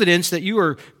was evidence that you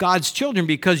are God's children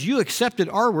because you accepted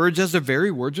our words as the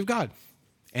very words of God.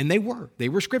 And they were. They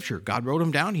were Scripture. God wrote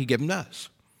them down. He gave them to us.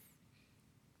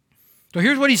 So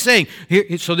here's what he's saying.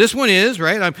 So this one is,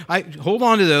 right, I hold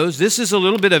on to those. This is a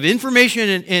little bit of information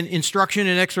and instruction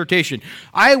and exhortation.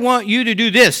 I want you to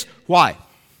do this. Why?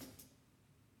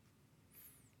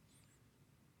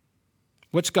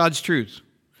 What's God's truth?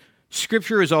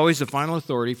 Scripture is always the final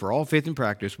authority for all faith and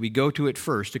practice. We go to it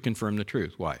first to confirm the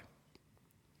truth. Why?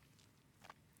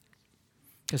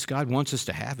 Because God wants us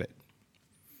to have it.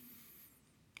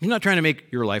 He's not trying to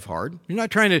make your life hard. You're not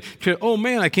trying to oh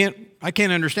man, I can't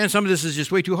understand. Some of this is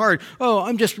just way too hard. Oh,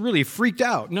 I'm just really freaked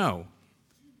out. No.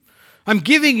 I'm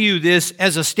giving you this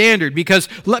as a standard because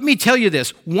let me tell you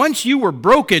this. Once you were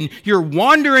broken, you're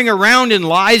wandering around in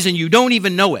lies and you don't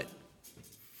even know it.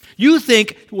 You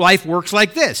think life works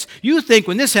like this. You think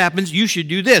when this happens, you should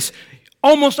do this.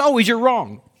 Almost always you're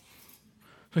wrong.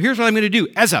 So here's what I'm going to do.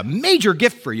 As a major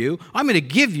gift for you, I'm going to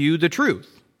give you the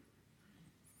truth.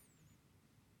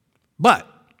 But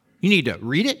you need to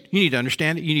read it, you need to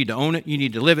understand it, you need to own it, you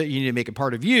need to live it, you need to make it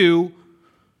part of you,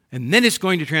 and then it's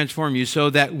going to transform you so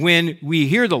that when we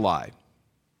hear the lie,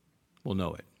 we'll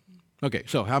know it. Okay,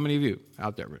 so how many of you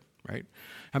out there, right?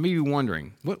 How many of you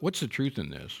wondering, what's the truth in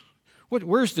this?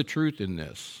 Where's the truth in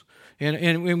this?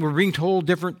 And we're being told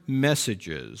different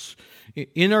messages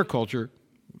in our culture,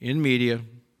 in media,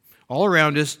 all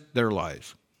around us, they're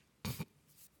lies.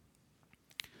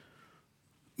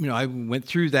 I went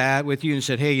through that with you and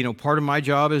said, hey, part of my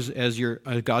job as your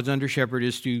God's under shepherd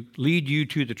is to lead you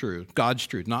to the truth, God's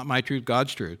truth, not my truth,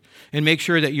 God's truth, and make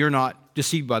sure that you're not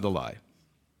deceived by the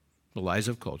lies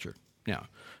of culture. Now,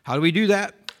 how do we do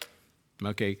that?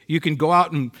 Okay, you can go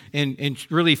out and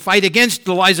really fight against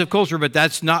the lies of culture, but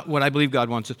that's not what I believe God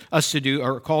wants us to do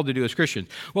or called to do as Christians.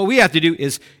 What we have to do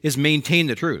is maintain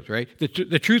the truth, right?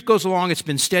 The truth goes along. It's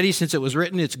been steady since it was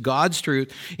written. It's God's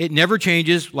truth. It never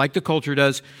changes like the culture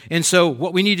does. And so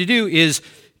what we need to do is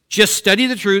just study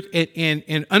the truth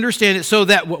and understand it so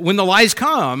that when the lies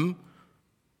come,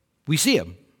 we see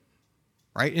them.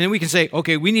 Right? And then we can say,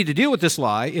 okay, we need to deal with this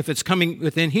lie if it's coming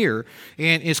within here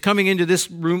and it's coming into this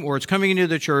room or it's coming into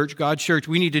the church, God's church.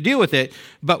 We need to deal with it,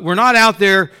 but we're not out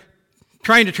there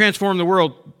trying to transform the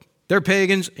world They're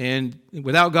pagans, and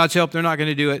without God's help, they're not going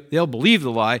to do it. They'll believe the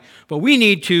lie, but we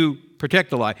need to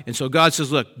protect the lie. And so God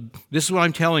says, look, this is what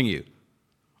I'm telling you.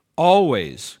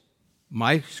 Always,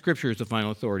 my Scripture is the final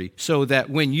authority, so that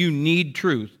when you need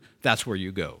truth, that's where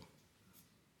you go.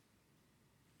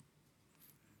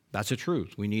 That's a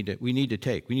truth we need to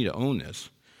take. We need to own this.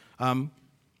 I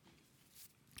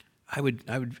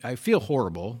feel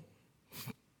horrible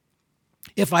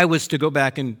if I was to go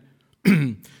back and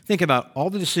think about all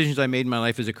the decisions I made in my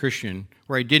life as a Christian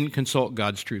where I didn't consult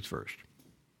God's truth first.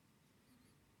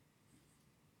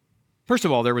 First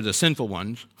of all, there were the sinful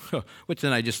ones, which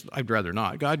then I'd rather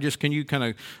not. God, just can you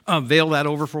kind of veil that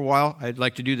over for a while? I'd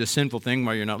like to do the sinful thing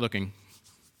while you're not looking.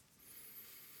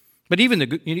 But even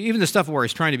the stuff where I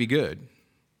was trying to be good,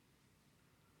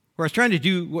 where I was trying to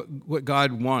do what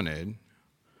God wanted,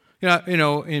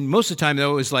 and most of the time,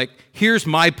 though, it was like, here's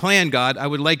my plan, God. I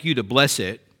would like you to bless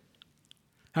it.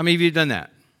 How many of you have done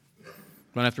that?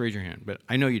 Don't have to raise your hand, but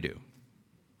I know you do.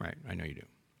 Right, I know you do.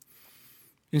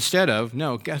 Instead of,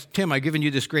 no, Tim, I've given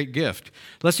you this great gift.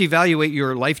 Let's evaluate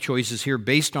your life choices here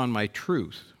based on my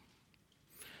truth.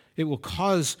 It will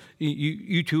cause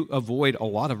you to avoid a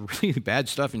lot of really bad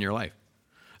stuff in your life.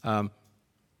 You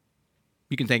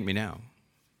can thank me now.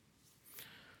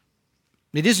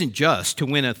 It isn't just to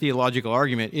win a theological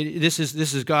argument. This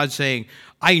is God saying,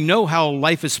 I know how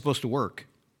life is supposed to work.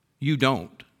 You don't.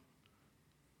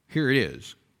 Here it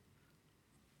is.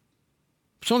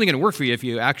 It's only going to work for you if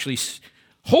you actually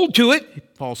hold to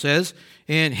it, Paul says,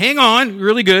 and hang on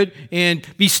really good and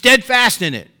be steadfast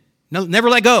in it. No, never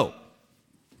let go.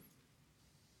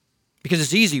 Because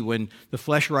it's easy when the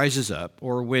flesh rises up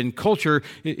or when culture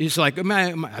is like, am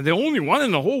I the only one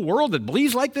in the whole world that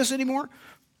believes like this anymore?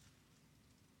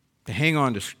 To hang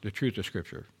on to the truth of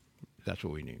Scripture. That's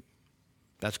what we need.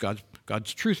 That's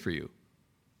God's truth for you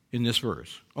in this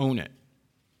verse. Own it.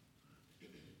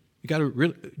 You got to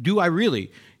really, do I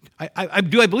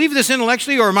believe this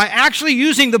intellectually, or am I actually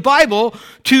using the Bible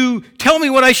to tell me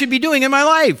what I should be doing in my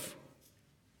life?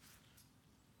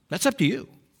 That's up to you.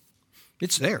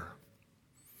 It's there.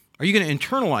 Are you going to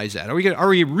internalize that? Are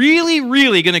we really,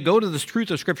 really going to go to the truth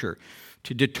of Scripture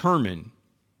to determine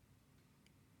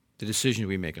the decision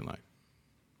we make in life?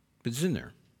 But it's in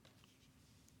there.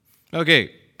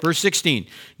 Okay, verse 16.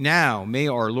 Now may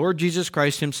our Lord Jesus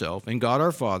Christ himself and God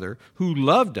our Father, who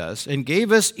loved us and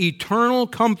gave us eternal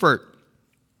comfort.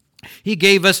 He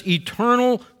gave us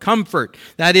eternal comfort.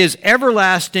 That is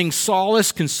everlasting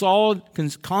solace,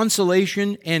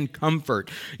 consolation, and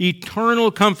comfort.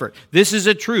 Eternal comfort. This is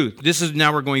a truth.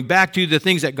 Now we're going back to the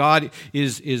things that God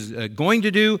is going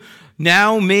to do.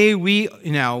 Now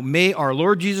may our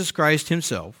Lord Jesus Christ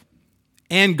himself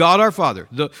and God our Father,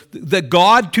 the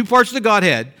God, two parts of the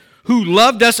Godhead, who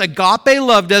loved us, agape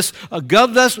loved us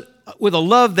with a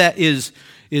love that is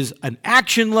an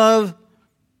action love,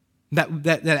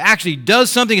 that actually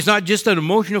does something. It's not just an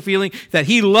emotional feeling, that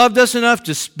he loved us enough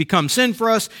to become sin for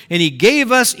us, and he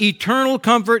gave us eternal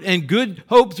comfort and good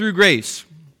hope through grace.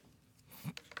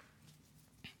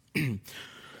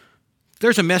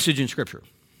 There's a message in Scripture,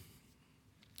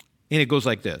 and it goes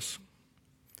like this.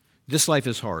 This life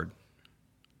is hard,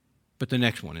 but the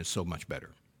next one is so much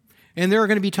better. And there are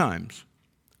going to be times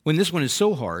when this one is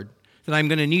so hard that I'm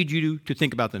going to need you to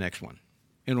think about the next one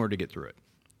in order to get through it.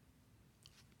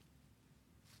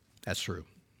 That's true.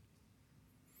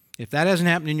 If that hasn't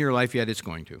happened in your life yet, it's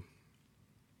going to.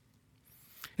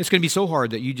 It's going to be so hard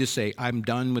that you just say, I'm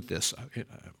done with this.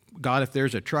 God, if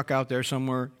there's a truck out there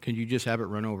somewhere, can you just have it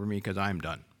run over me because I'm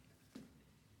done?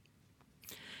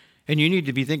 And you need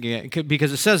to be thinking it,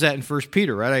 because it says that in 1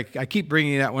 Peter, right? I keep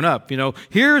bringing that one up.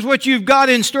 Here's what you've got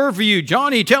in store for you.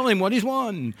 Johnny, tell him what he's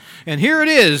won. And here it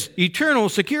is, eternal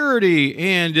security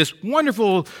and this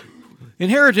wonderful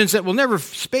inheritance that will never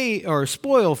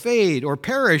spoil, fade, or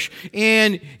perish,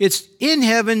 and it's in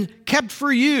heaven, kept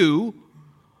for you,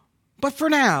 but for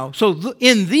now. So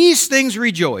in these things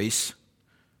rejoice,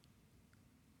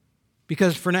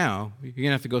 because for now, you're going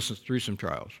to have to go through some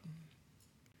trials.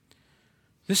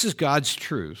 This is God's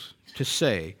truth to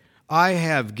say, I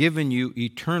have given you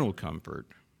eternal comfort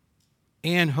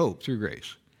and hope through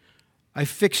grace. I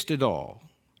fixed it all.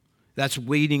 That's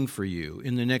waiting for you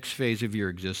in the next phase of your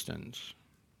existence.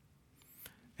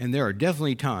 And there are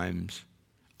definitely times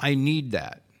I need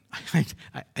that.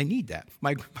 I need that.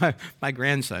 My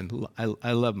grandson,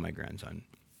 I love my grandson.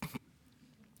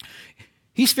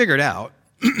 He's figured out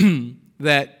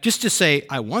that just to say,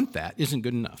 I want that, isn't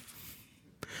good enough.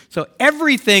 So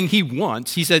everything he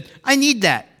wants, he said, I need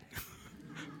that.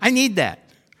 I need that.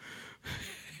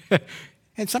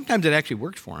 And sometimes it actually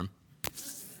works for him.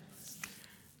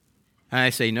 And I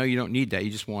say, no, you don't need that.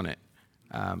 You just want it.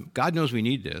 God knows we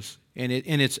need this, and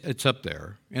it's up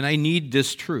there. And I need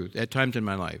this truth at times in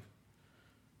my life.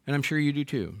 And I'm sure you do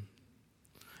too.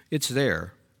 It's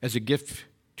there as a gift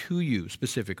to you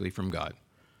specifically from God.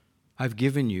 I've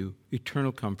given you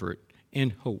eternal comfort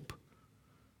and hope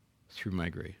through my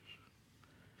grace.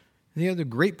 The other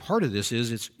great part of this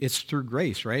is it's through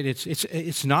grace, right?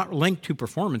 It's not linked to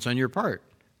performance on your part.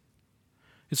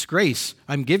 It's grace.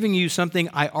 I'm giving you something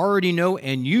I already know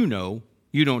and you know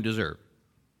you don't deserve.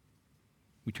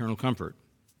 Eternal comfort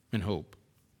and hope.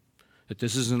 That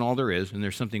this isn't all there is, and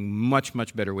there's something much,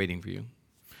 much better waiting for you.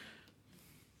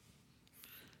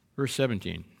 Verse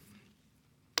 17.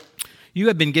 You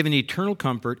have been given eternal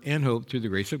comfort and hope through the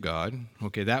grace of God.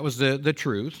 Okay, that was the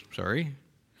truth. Sorry.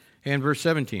 And verse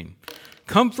 17.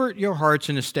 Comfort your hearts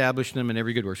and establish them in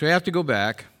every good work. So I have to go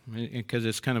back, because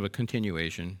it's kind of a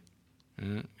continuation.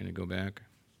 I'm going to go back.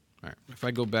 All right. If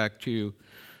I go back to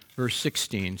verse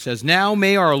 16, it says, Now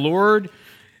may our Lord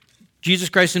Jesus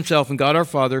Christ himself and God our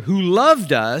Father, who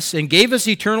loved us and gave us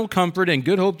eternal comfort and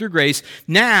good hope through grace,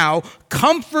 now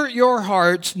comfort your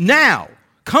hearts now.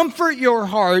 Comfort your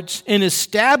hearts and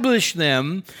establish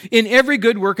them in every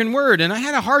good work and word. And I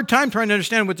had a hard time trying to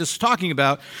understand what this is talking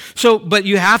about. But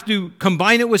you have to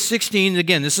combine it with 16.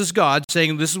 Again, this is God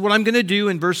saying, this is what I'm going to do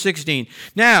in verse 16.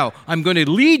 Now, I'm going to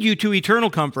lead you to eternal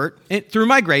comfort through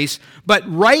my grace. But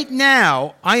right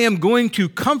now, I am going to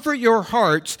comfort your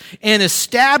hearts and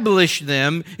establish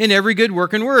them in every good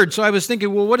work and word. So I was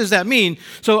thinking, well, what does that mean?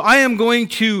 So I am going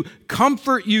to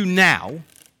comfort you now.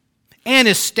 And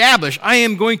establish. I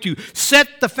am going to set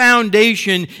the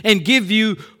foundation and give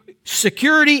you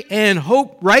security and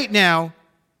hope right now.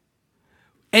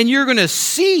 And you're going to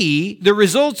see the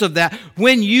results of that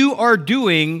when you are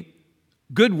doing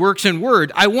good works and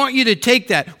word. I want you to take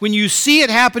that. When you see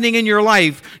it happening in your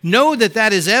life, know that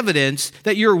that is evidence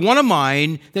that you're one of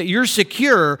mine, that you're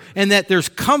secure, and that there's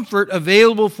comfort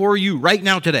available for you right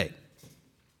now today.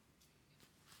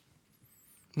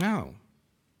 Now,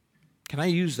 can I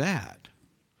use that?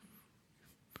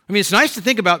 I mean, it's nice to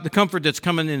think about the comfort that's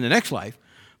coming in the next life,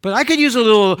 but I could use a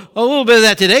little bit of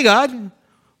that today, God.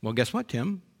 Well, guess what,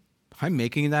 Tim? I'm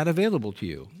making that available to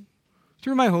you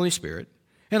through my Holy Spirit,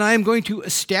 and I am going to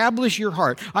establish your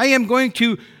heart. I am going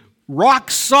to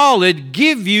rock solid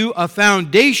give you a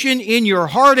foundation in your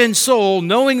heart and soul,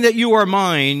 knowing that you are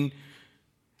mine,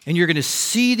 and you're going to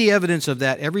see the evidence of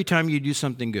that every time you do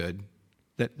something good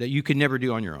that you could never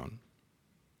do on your own.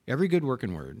 Every good work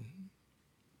and word.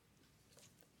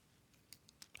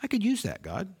 I could use that,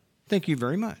 God. Thank you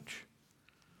very much.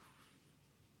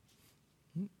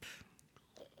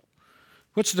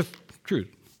 What's the truth?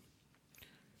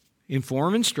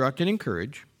 Inform, instruct, and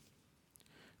encourage.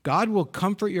 God will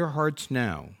comfort your hearts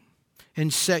now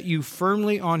and set you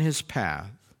firmly on his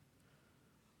path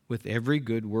with every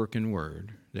good work and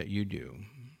word that you do.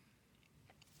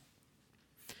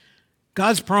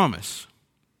 God's promise.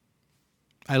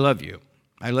 I love you.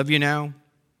 I love you now,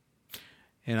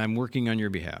 and I'm working on your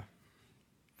behalf.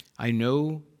 I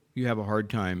know you have a hard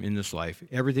time in this life.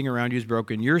 Everything around you is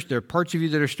broken. There are parts of you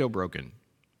that are still broken.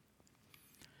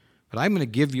 But I'm going to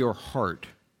give your heart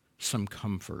some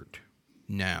comfort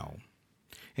now.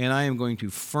 And I am going to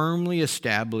firmly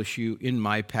establish you in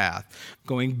my path.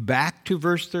 Going back to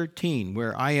verse 13,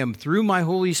 where I am, through my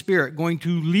Holy Spirit, going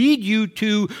to lead you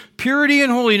to purity and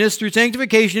holiness through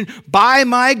sanctification by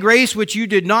my grace, which you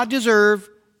did not deserve.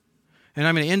 And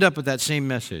I'm going to end up with that same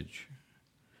message.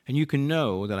 And you can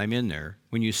know that I'm in there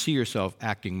when you see yourself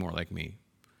acting more like me.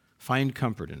 Find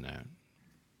comfort in that.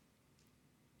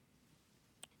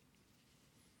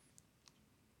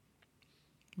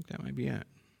 I think that might be it.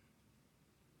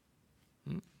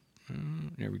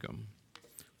 There we go.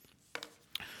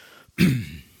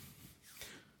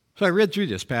 So I read through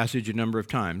this passage a number of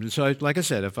times. And so, like I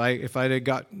said, if I'd have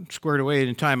got squared away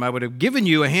in time, I would have given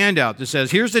you a handout that says,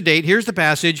 here's the date, here's the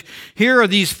passage, here are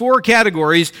these 4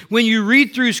 categories. When you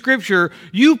read through Scripture,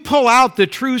 you pull out the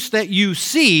truths that you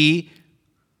see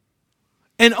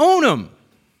and own them.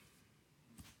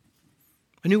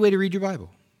 A new way to read your Bible.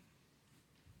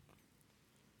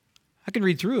 I can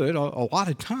read through it a lot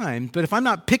of times, but if I'm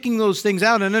not picking those things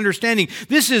out and understanding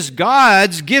this is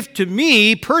God's gift to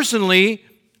me personally,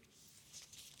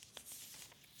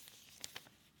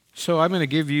 so I'm going to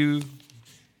give you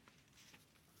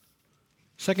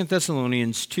 2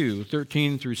 Thessalonians 2,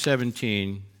 13 through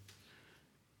 17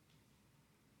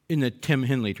 in the Tim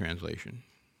Henley translation.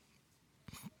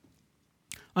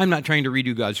 I'm not trying to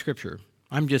redo God's Scripture.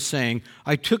 I'm just saying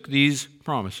I took these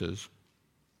promises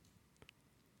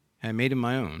and made them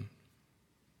my own.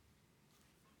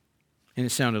 And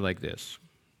it sounded like this.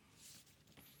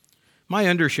 my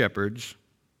under-shepherds,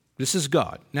 this is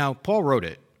God. Now, Paul wrote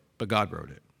it, but God wrote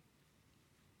it.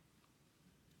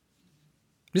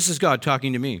 This is God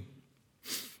talking to me.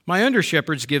 My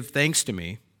under-shepherds give thanks to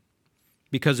me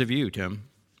because of you, Tim.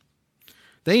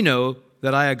 They know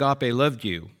that I, agape, loved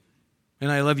you,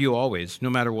 and I love you always, no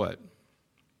matter what.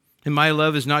 And my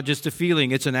love is not just a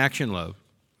feeling, it's an action love.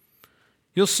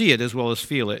 You'll see it as well as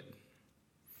feel it.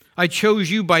 I chose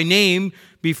you by name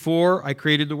before I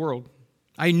created the world.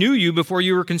 I knew you before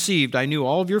you were conceived. I knew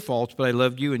all of your faults, but I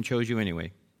loved you and chose you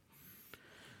anyway.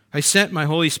 I sent my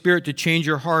Holy Spirit to change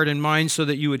your heart and mind so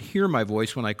that you would hear my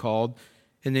voice when I called,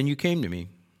 and then you came to me.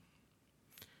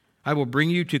 I will bring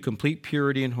you to complete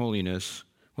purity and holiness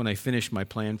when I finish my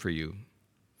plan for you.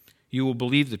 You will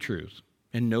believe the truth,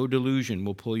 and no delusion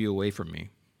will pull you away from me.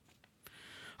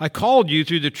 I called you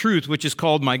through the truth, which is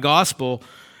called my gospel.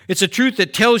 It's a truth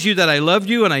that tells you that I loved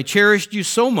you and I cherished you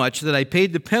so much that I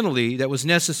paid the penalty that was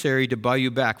necessary to buy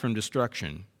you back from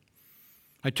destruction.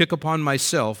 I took upon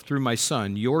myself, through my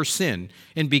Son, your sin,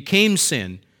 and became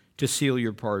sin to seal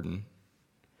your pardon.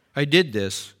 I did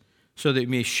this so that you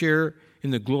may share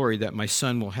in the glory that my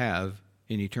Son will have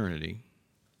in eternity.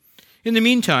 In the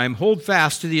meantime, hold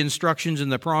fast to the instructions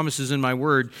and the promises in my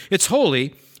word. It's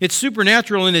holy, it's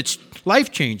supernatural, and it's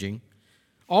life-changing.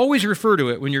 Always refer to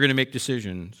it when you're going to make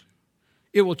decisions.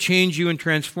 It will change you and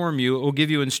transform you. It will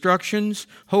give you instructions,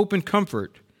 hope, and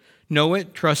comfort. Know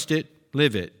it, trust it,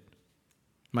 live it.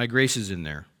 My grace is in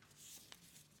there.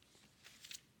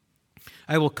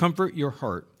 I will comfort your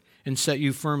heart and set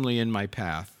you firmly in my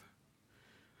path.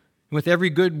 With every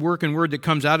good work and word that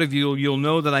comes out of you, you'll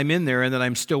know that I'm in there and that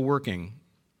I'm still working.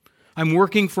 I'm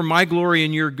working for my glory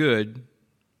and your good.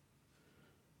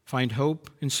 Find hope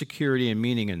and security and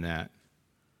meaning in that,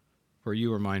 for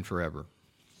you are mine forever.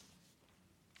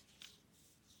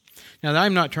 Now,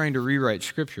 I'm not trying to rewrite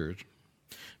scriptures,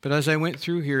 but as I went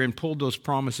through here and pulled those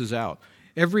promises out,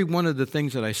 every one of the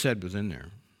things that I said was in there.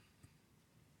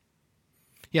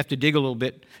 You have to dig a little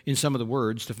bit in some of the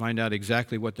words to find out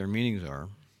exactly what their meanings are.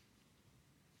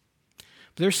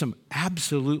 But there's some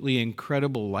absolutely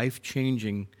incredible,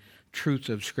 life-changing truths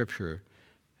of Scripture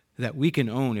that we can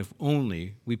own if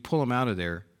only we pull them out of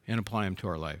there and apply them to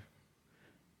our life.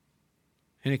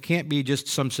 And it can't be just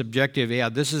some subjective, yeah,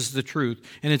 this is the truth,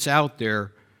 and it's out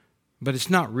there, but it's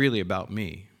not really about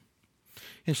me.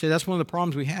 And so that's one of the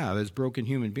problems we have as broken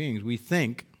human beings. We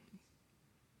think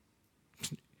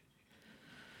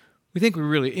we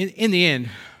really, in the end,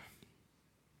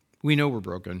 we know we're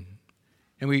broken.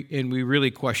 And we really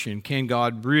question, can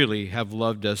God really have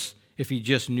loved us if he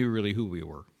just knew really who we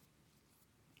were?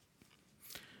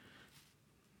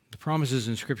 The promises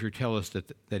in Scripture tell us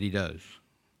that he does.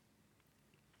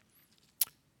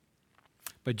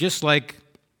 But just like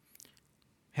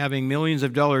having millions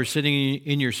of dollars sitting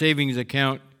in your savings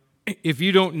account, if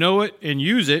you don't know it and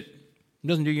use it, it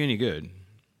doesn't do you any good.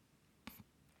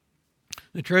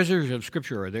 The treasures of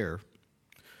Scripture are there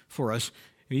for us.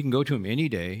 You can go to them any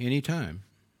day, any time.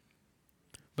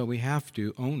 But we have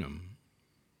to own them.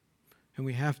 And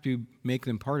we have to make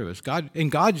them part of us.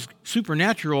 God's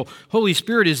supernatural Holy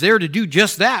Spirit is there to do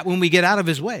just that when we get out of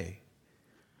his way.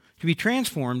 To be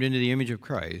transformed into the image of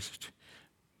Christ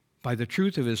by the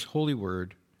truth of his holy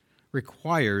word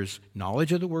requires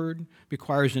knowledge of the word,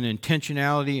 requires an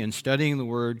intentionality in studying the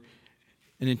word,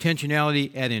 an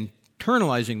intentionality at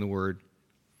internalizing the word,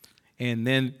 and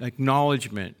then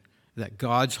acknowledgement that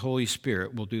God's Holy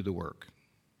Spirit will do the work.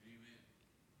 Amen.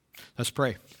 Let's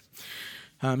pray.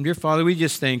 Dear Father, we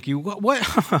just thank you.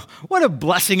 What a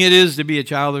blessing it is to be a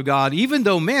child of God. Even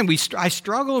though, man, I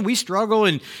struggle and we struggle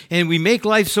and we make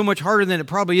life so much harder than it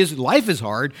probably is. Life is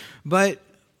hard, but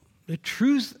the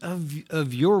truth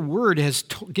of your word has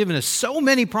given us so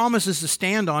many promises to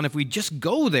stand on if we just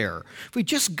go there. If we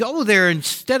just go there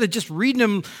instead of just reading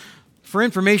them for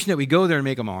information, that we go there and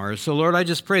make them ours. So, Lord, I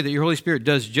just pray that your Holy Spirit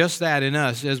does just that in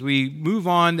us as we move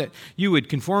on, that you would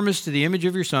conform us to the image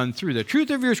of your Son through the truth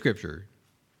of your Scripture.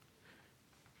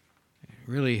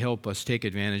 Really help us take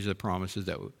advantage of the promises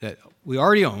that we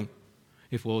already own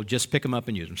if we'll just pick them up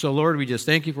and use them. So, Lord, we just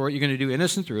thank you for what you're going to do in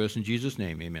us and through us. In Jesus'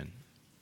 name, amen.